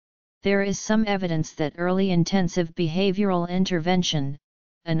 There is some evidence that early intensive behavioral intervention,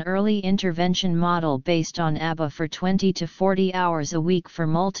 an early intervention model based on ABA for 20 to 40 hours a week for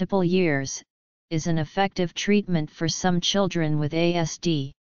multiple years, is an effective treatment for some children with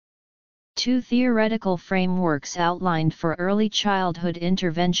ASD. Two theoretical frameworks outlined for early childhood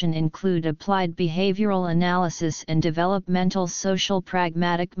intervention include applied behavioral analysis and developmental social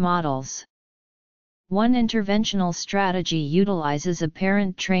pragmatic models. One interventional strategy utilizes a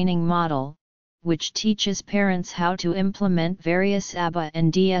parent training model, which teaches parents how to implement various ABA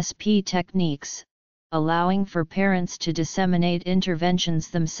and DSP techniques, allowing for parents to disseminate interventions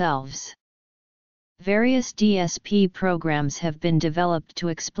themselves. Various DSP programs have been developed to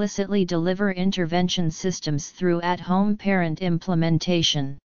explicitly deliver intervention systems through at-home parent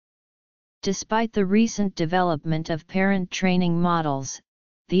implementation. Despite the recent development of parent training models,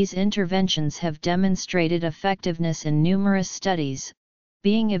 these interventions have demonstrated effectiveness in numerous studies,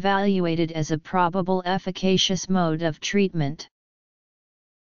 being evaluated as a probable efficacious mode of treatment.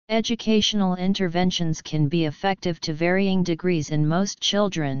 Educational interventions can be effective to varying degrees in most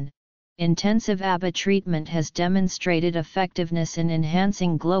children. Intensive ABA treatment has demonstrated effectiveness in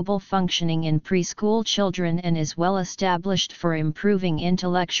enhancing global functioning in preschool children and is well established for improving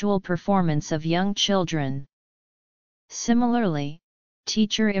intellectual performance of young children. Similarly,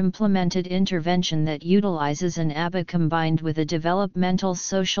 teacher-implemented intervention that utilizes an ABA combined with a developmental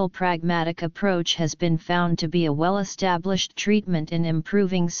social pragmatic approach has been found to be a well-established treatment in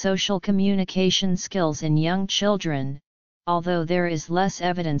improving social communication skills in young children, although there is less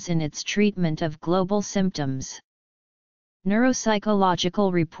evidence in its treatment of global symptoms.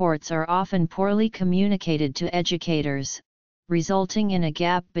 Neuropsychological reports are often poorly communicated to educators, resulting in a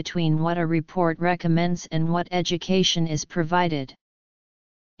gap between what a report recommends and what education is provided.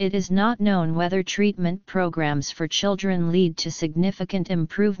 It is not known whether treatment programs for children lead to significant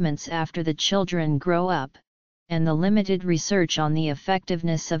improvements after the children grow up, and the limited research on the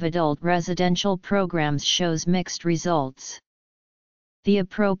effectiveness of adult residential programs shows mixed results. The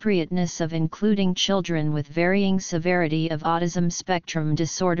appropriateness of including children with varying severity of autism spectrum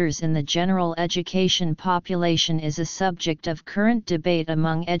disorders in the general education population is a subject of current debate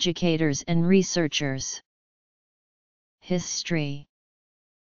among educators and researchers. History.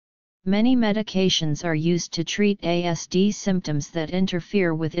 Many medications are used to treat ASD symptoms that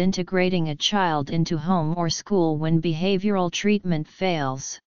interfere with integrating a child into home or school when behavioral treatment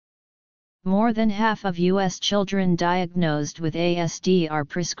fails. More than half of U.S. children diagnosed with ASD are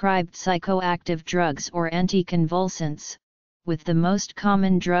prescribed psychoactive drugs or anticonvulsants, with the most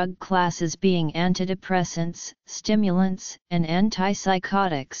common drug classes being antidepressants, stimulants, and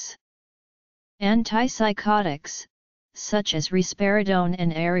antipsychotics. Antipsychotics, such as risperidone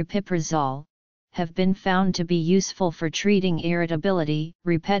and aripiprazole, have been found to be useful for treating irritability,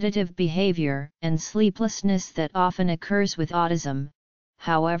 repetitive behavior, and sleeplessness that often occurs with autism.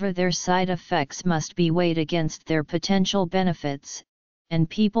 However, their side effects must be weighed against their potential benefits, and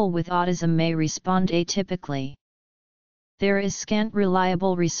people with autism may respond atypically. There is scant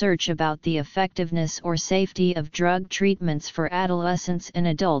reliable research about the effectiveness or safety of drug treatments for adolescents and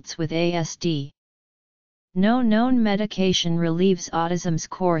adults with ASD. No known medication relieves autism's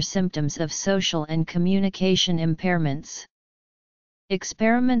core symptoms of social and communication impairments.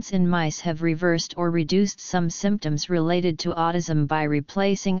 Experiments in mice have reversed or reduced some symptoms related to autism by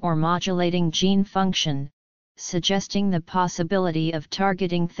replacing or modulating gene function, suggesting the possibility of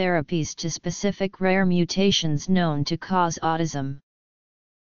targeting therapies to specific rare mutations known to cause autism.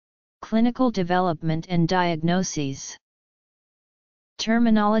 Clinical development and diagnoses.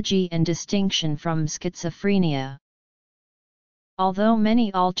 Terminology and distinction from schizophrenia. Although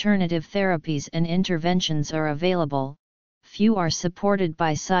many alternative therapies and interventions are available, few are supported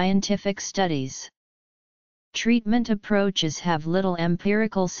by scientific studies. Treatment approaches have little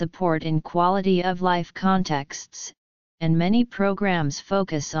empirical support in quality-of-life contexts, and many programs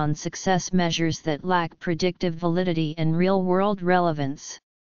focus on success measures that lack predictive validity and real-world relevance.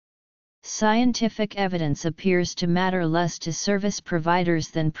 Scientific evidence appears to matter less to service providers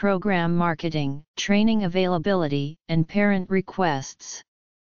than program marketing, training availability, and parent requests.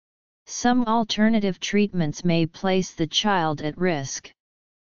 Some alternative treatments may place the child at risk.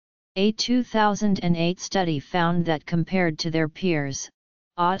 A 2008 study found that compared to their peers,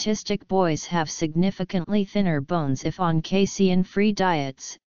 autistic boys have significantly thinner bones if on casein-free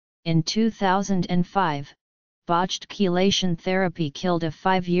diets. In 2005, botched chelation therapy killed a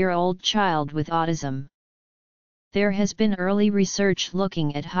 5-year-old child with autism. There has been early research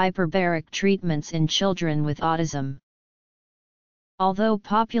looking at hyperbaric treatments in children with autism. Although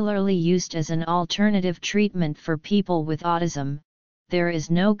popularly used as an alternative treatment for people with autism, there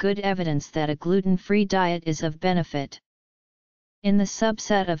is no good evidence that a gluten-free diet is of benefit. In the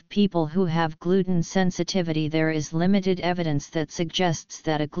subset of people who have gluten sensitivity, there is limited evidence that suggests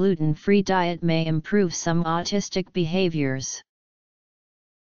that a gluten-free diet may improve some autistic behaviors.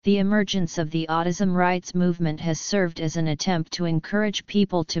 The emergence of the autism rights movement has served as an attempt to encourage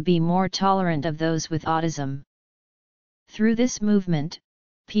people to be more tolerant of those with autism. Through this movement,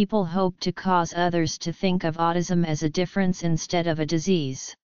 people hope to cause others to think of autism as a difference instead of a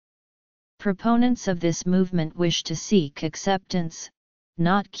disease. Proponents of this movement wish to seek acceptance,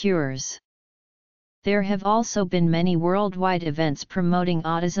 not cures. There have also been many worldwide events promoting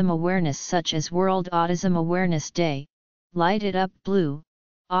autism awareness, such as World Autism Awareness Day, Light It Up Blue,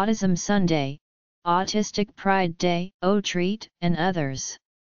 Autism Sunday, Autistic Pride Day, O-Treat, and others.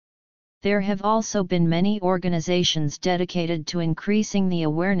 There have also been many organizations dedicated to increasing the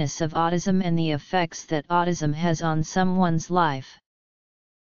awareness of autism and the effects that autism has on someone's life.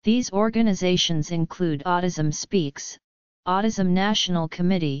 These organizations include Autism Speaks, Autism National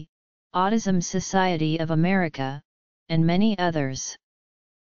Committee, Autism Society of America, and many others.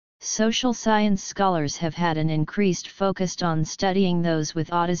 Social science scholars have had an increased focus on studying those with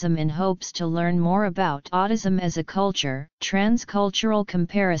autism in hopes to learn more about autism as a culture, transcultural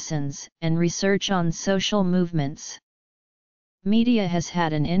comparisons, and research on social movements. Media has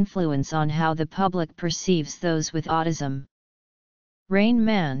had an influence on how the public perceives those with autism. Rain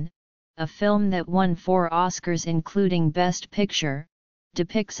Man, a film that won 4 Oscars including Best Picture,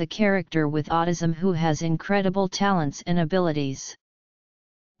 depicts a character with autism who has incredible talents and abilities.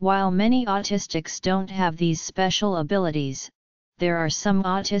 While many autistics don't have these special abilities, there are some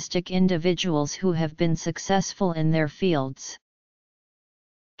autistic individuals who have been successful in their fields.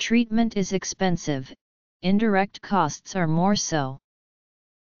 Treatment is expensive, indirect costs are more so.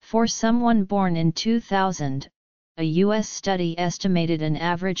 For someone born in 2000, a U.S. study estimated an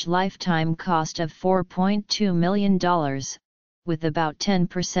average lifetime cost of $4.2 million, with about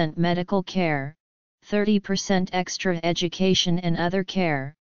 10% medical care, 30% extra education and other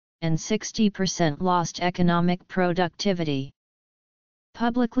care, and 60% lost economic productivity.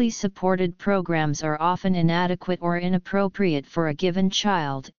 Publicly supported programs are often inadequate or inappropriate for a given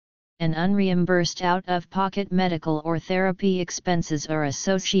child, and unreimbursed out-of-pocket medical or therapy expenses are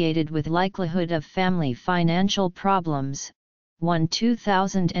associated with likelihood of family financial problems. One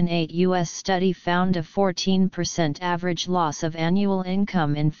 2008 U.S. study found a 14% average loss of annual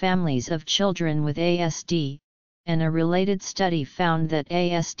income in families of children with ASD, and a related study found that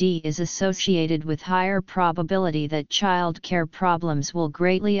ASD is associated with higher probability that child care problems will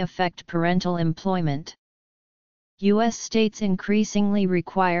greatly affect parental employment. U.S. states increasingly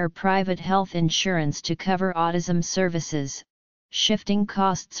require private health insurance to cover autism services, shifting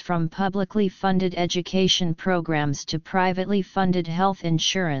costs from publicly funded education programs to privately funded health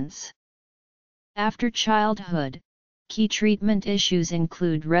insurance. After childhood, key treatment issues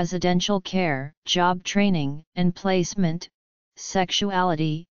include residential care, job training and placement,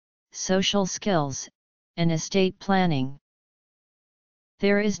 sexuality, social skills, and estate planning.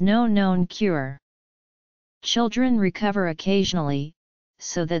 There is no known cure. Children recover occasionally,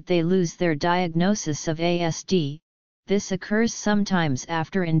 so that they lose their diagnosis of ASD. This occurs sometimes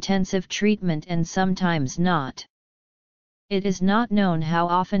after intensive treatment and sometimes not. It is not known how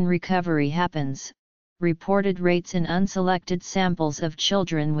often recovery happens. Reported rates in unselected samples of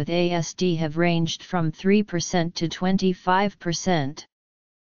children with ASD have ranged from 3% to 25%.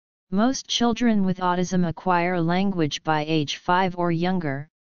 Most children with autism acquire language by age 5 or younger,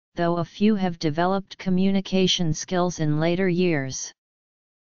 though a few have developed communication skills in later years.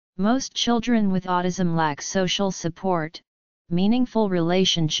 Most children with autism lack social support, meaningful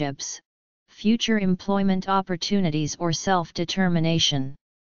relationships, future employment opportunities or self-determination.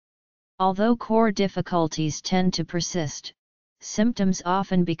 Although core difficulties tend to persist, symptoms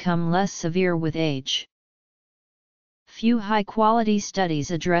often become less severe with age. Few high-quality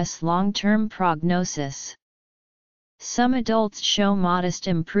studies address long-term prognosis. Some adults show modest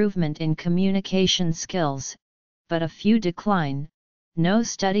improvement in communication skills, but a few decline. No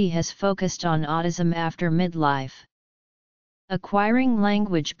study has focused on autism after midlife. Acquiring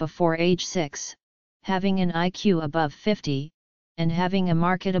language before age 6, having an IQ above 50, and having a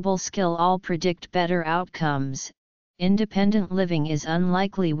marketable skill all predict better outcomes. Independent living is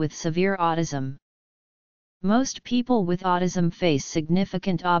unlikely with severe autism. Most people with autism face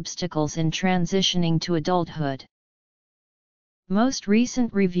significant obstacles in transitioning to adulthood. Most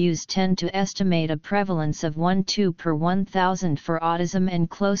recent reviews tend to estimate a prevalence of 1-2 per 1,000 for autism and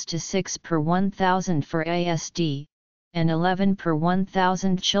close to 6 per 1,000 for ASD, and 11 per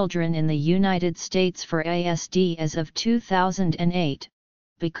 1,000 children in the United States for ASD as of 2008.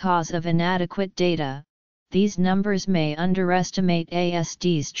 Because of inadequate data, these numbers may underestimate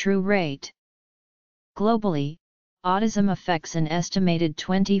ASD's true rate. Globally, autism affects an estimated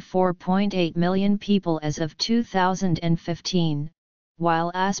 24.8 million people as of 2015,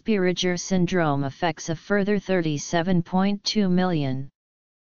 while Asperger syndrome affects a further 37.2 million.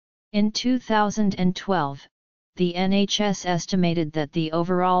 In 2012, the NHS estimated that the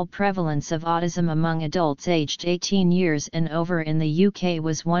overall prevalence of autism among adults aged 18 years and over in the UK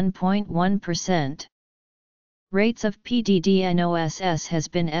was 1.1%. Rates of PDD-NOSS has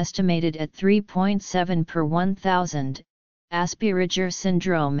been estimated at 3.7 per 1,000, Asperger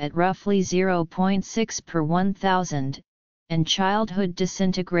syndrome at roughly 0.6 per 1,000, and childhood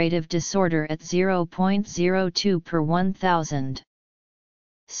disintegrative disorder at 0.02 per 1,000.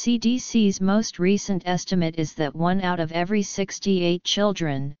 CDC's most recent estimate is that 1 out of every 68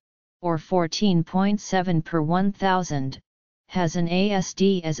 children, or 14.7 per 1,000, has an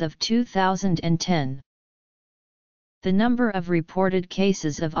ASD as of 2010. The number of reported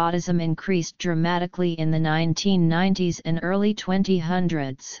cases of autism increased dramatically in the 1990s and early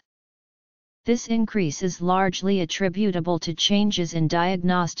 2000s. This increase is largely attributable to changes in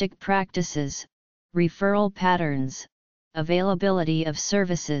diagnostic practices, referral patterns, availability of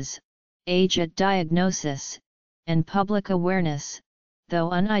services, age at diagnosis, and public awareness, though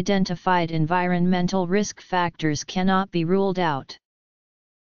unidentified environmental risk factors cannot be ruled out.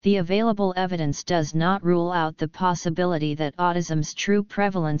 The available evidence does not rule out the possibility that autism's true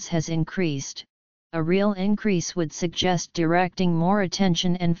prevalence has increased. A real increase would suggest directing more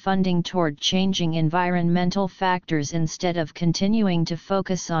attention and funding toward changing environmental factors instead of continuing to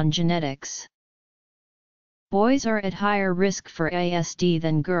focus on genetics. Boys are at higher risk for ASD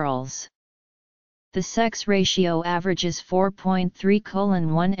than girls. The sex ratio averages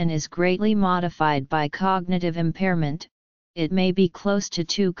 4.3:1 and is greatly modified by cognitive impairment. It may be close to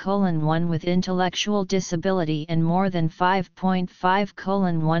 2:1 with intellectual disability and more than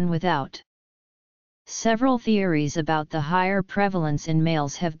 5.5:1 without. Several theories about the higher prevalence in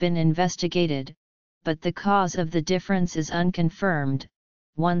males have been investigated, but the cause of the difference is unconfirmed.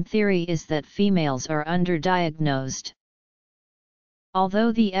 One theory is that females are underdiagnosed.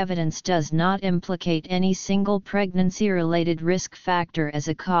 Although the evidence does not implicate any single pregnancy-related risk factor as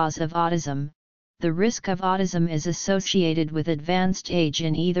a cause of autism, the risk of autism is associated with advanced age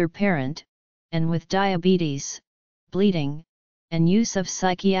in either parent, and with diabetes, bleeding, and use of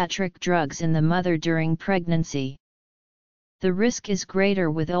psychiatric drugs in the mother during pregnancy. The risk is greater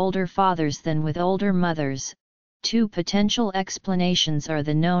with older fathers than with older mothers. Two potential explanations are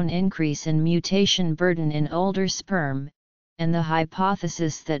the known increase in mutation burden in older sperm, and the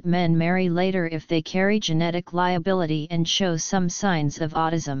hypothesis that men marry later if they carry genetic liability and show some signs of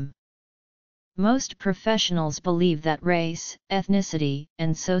autism. Most professionals believe that race, ethnicity,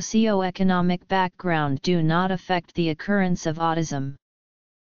 and socioeconomic background do not affect the occurrence of autism.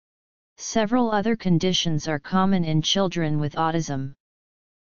 Several other conditions are common in children with autism.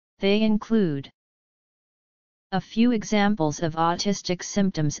 They include: a few examples of autistic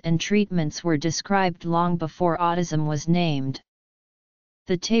symptoms and treatments were described long before autism was named.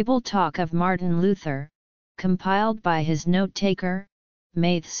 The Table Talk of Martin Luther, compiled by his note-taker,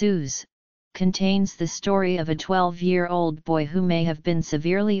 Matthews, contains the story of a 12-year-old boy who may have been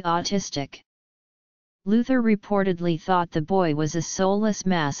severely autistic. Luther reportedly thought the boy was a soulless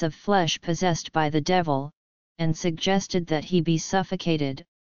mass of flesh possessed by the devil, and suggested that he be suffocated,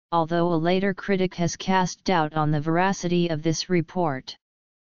 although a later critic has cast doubt on the veracity of this report.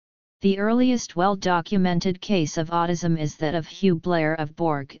 The earliest well-documented case of autism is that of Hugh Blair of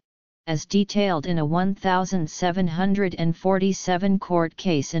Bourg, as detailed in a 1747 court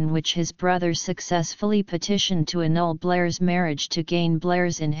case in which his brother successfully petitioned to annul Blair's marriage to gain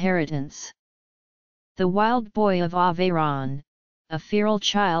Blair's inheritance. The Wild Boy of Aveyron, a feral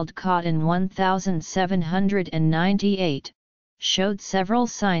child caught in 1798, showed several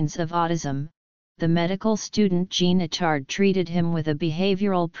signs of autism. The medical student Jean Attard treated him with a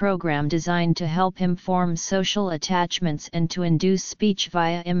behavioral program designed to help him form social attachments and to induce speech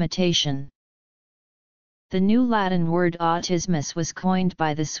via imitation. The new Latin word autismus was coined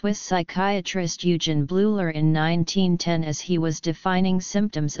by the Swiss psychiatrist Eugen Bleuler in 1910 as he was defining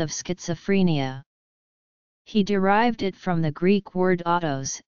symptoms of schizophrenia. He derived it from the Greek word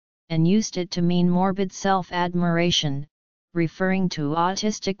autos, and used it to mean morbid self-admiration, referring to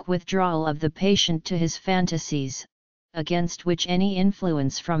autistic withdrawal of the patient to his fantasies, against which any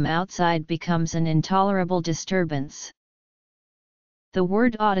influence from outside becomes an intolerable disturbance. The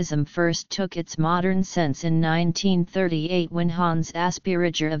word autism first took its modern sense in 1938 when Hans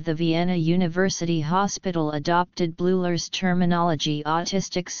Asperger of the Vienna University Hospital adopted Bleuler's terminology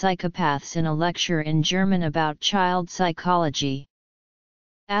autistic psychopaths in a lecture in German about child psychology.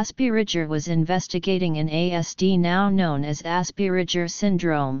 Asperger was investigating an ASD now known as Asperger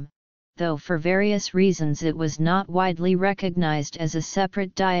syndrome, though for various reasons it was not widely recognized as a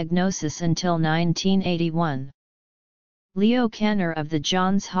separate diagnosis until 1981. Leo Kanner of the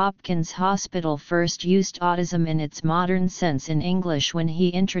Johns Hopkins Hospital first used autism in its modern sense in English when he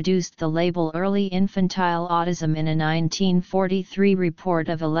introduced the label early infantile autism in a 1943 report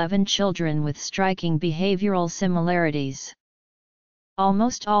of 11 children with striking behavioral similarities.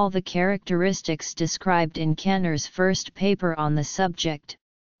 Almost all the characteristics described in Kanner's first paper on the subject,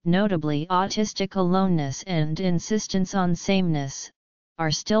 notably autistic aloneness and insistence on sameness, are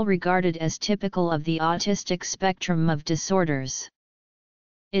still regarded as typical of the autistic spectrum of disorders.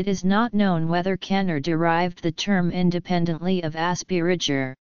 It is not known whether Kanner derived the term independently of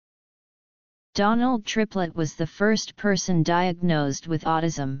Asperger. Donald Triplett was the first person diagnosed with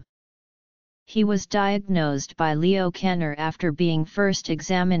autism. He was diagnosed by Leo Kanner after being first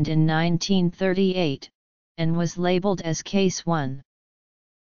examined in 1938, and was labeled as Case 1.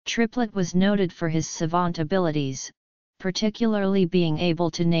 Triplett was noted for his savant abilities, particularly being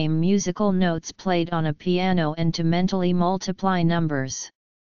able to name musical notes played on a piano and to mentally multiply numbers.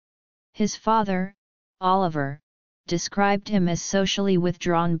 His father, Oliver, described him as socially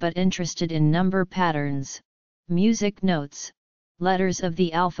withdrawn but interested in number patterns, music notes, letters of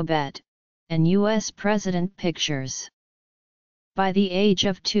the alphabet, and U.S. president pictures. By the age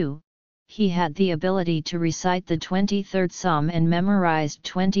of 2, he had the ability to recite the 23rd Psalm and memorized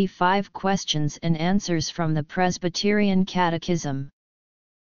 25 questions and answers from the Presbyterian Catechism.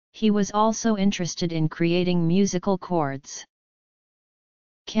 He was also interested in creating musical chords.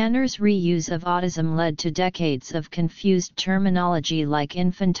 Kanner's reuse of autism led to decades of confused terminology like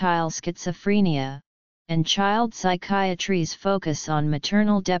infantile schizophrenia, and child psychiatry's focus on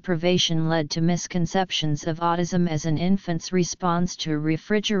maternal deprivation led to misconceptions of autism as an infant's response to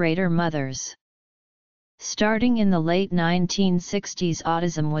refrigerator mothers. Starting in the late 1960s,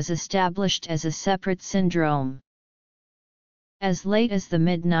 autism was established as a separate syndrome. As late as the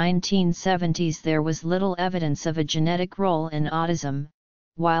mid-1970s there was little evidence of a genetic role in autism,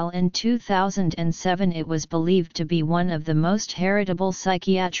 while in 2007 it was believed to be one of the most heritable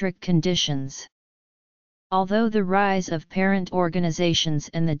psychiatric conditions. Although the rise of parent organizations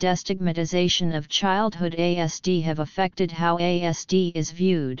and the destigmatization of childhood ASD have affected how ASD is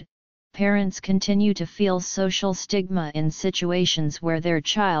viewed, parents continue to feel social stigma in situations where their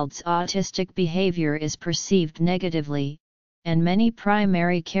child's autistic behavior is perceived negatively, and many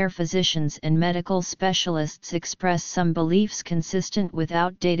primary care physicians and medical specialists express some beliefs consistent with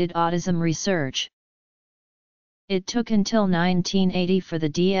outdated autism research. It took until 1980 for the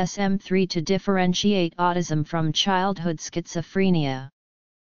DSM-3 to differentiate autism from childhood schizophrenia.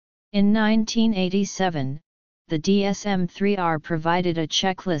 In 1987, the DSM-3R provided a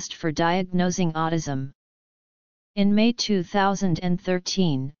checklist for diagnosing autism. In May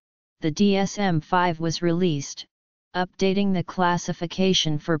 2013, the DSM-5 was released, updating the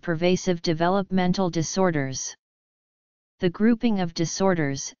classification for pervasive developmental disorders. The grouping of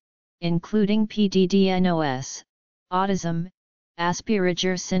disorders, including PDD-NOS, autism,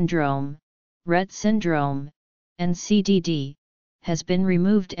 Asperger syndrome, Rett syndrome, and CDD, has been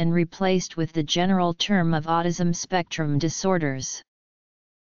removed and replaced with the general term of autism spectrum disorders.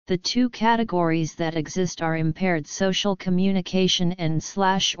 The two categories that exist are impaired social communication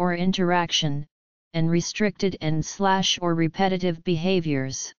and/or interaction, and restricted and/or repetitive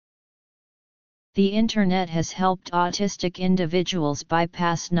behaviors. The Internet has helped autistic individuals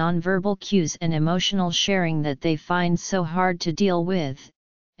bypass nonverbal cues and emotional sharing that they find so hard to deal with,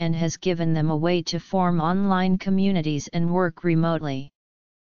 and has given them a way to form online communities and work remotely.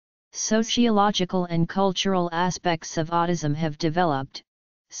 Sociological and cultural aspects of autism have developed.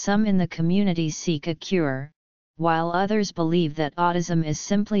 Some in the community seek a cure, while others believe that autism is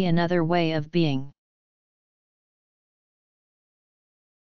simply another way of being.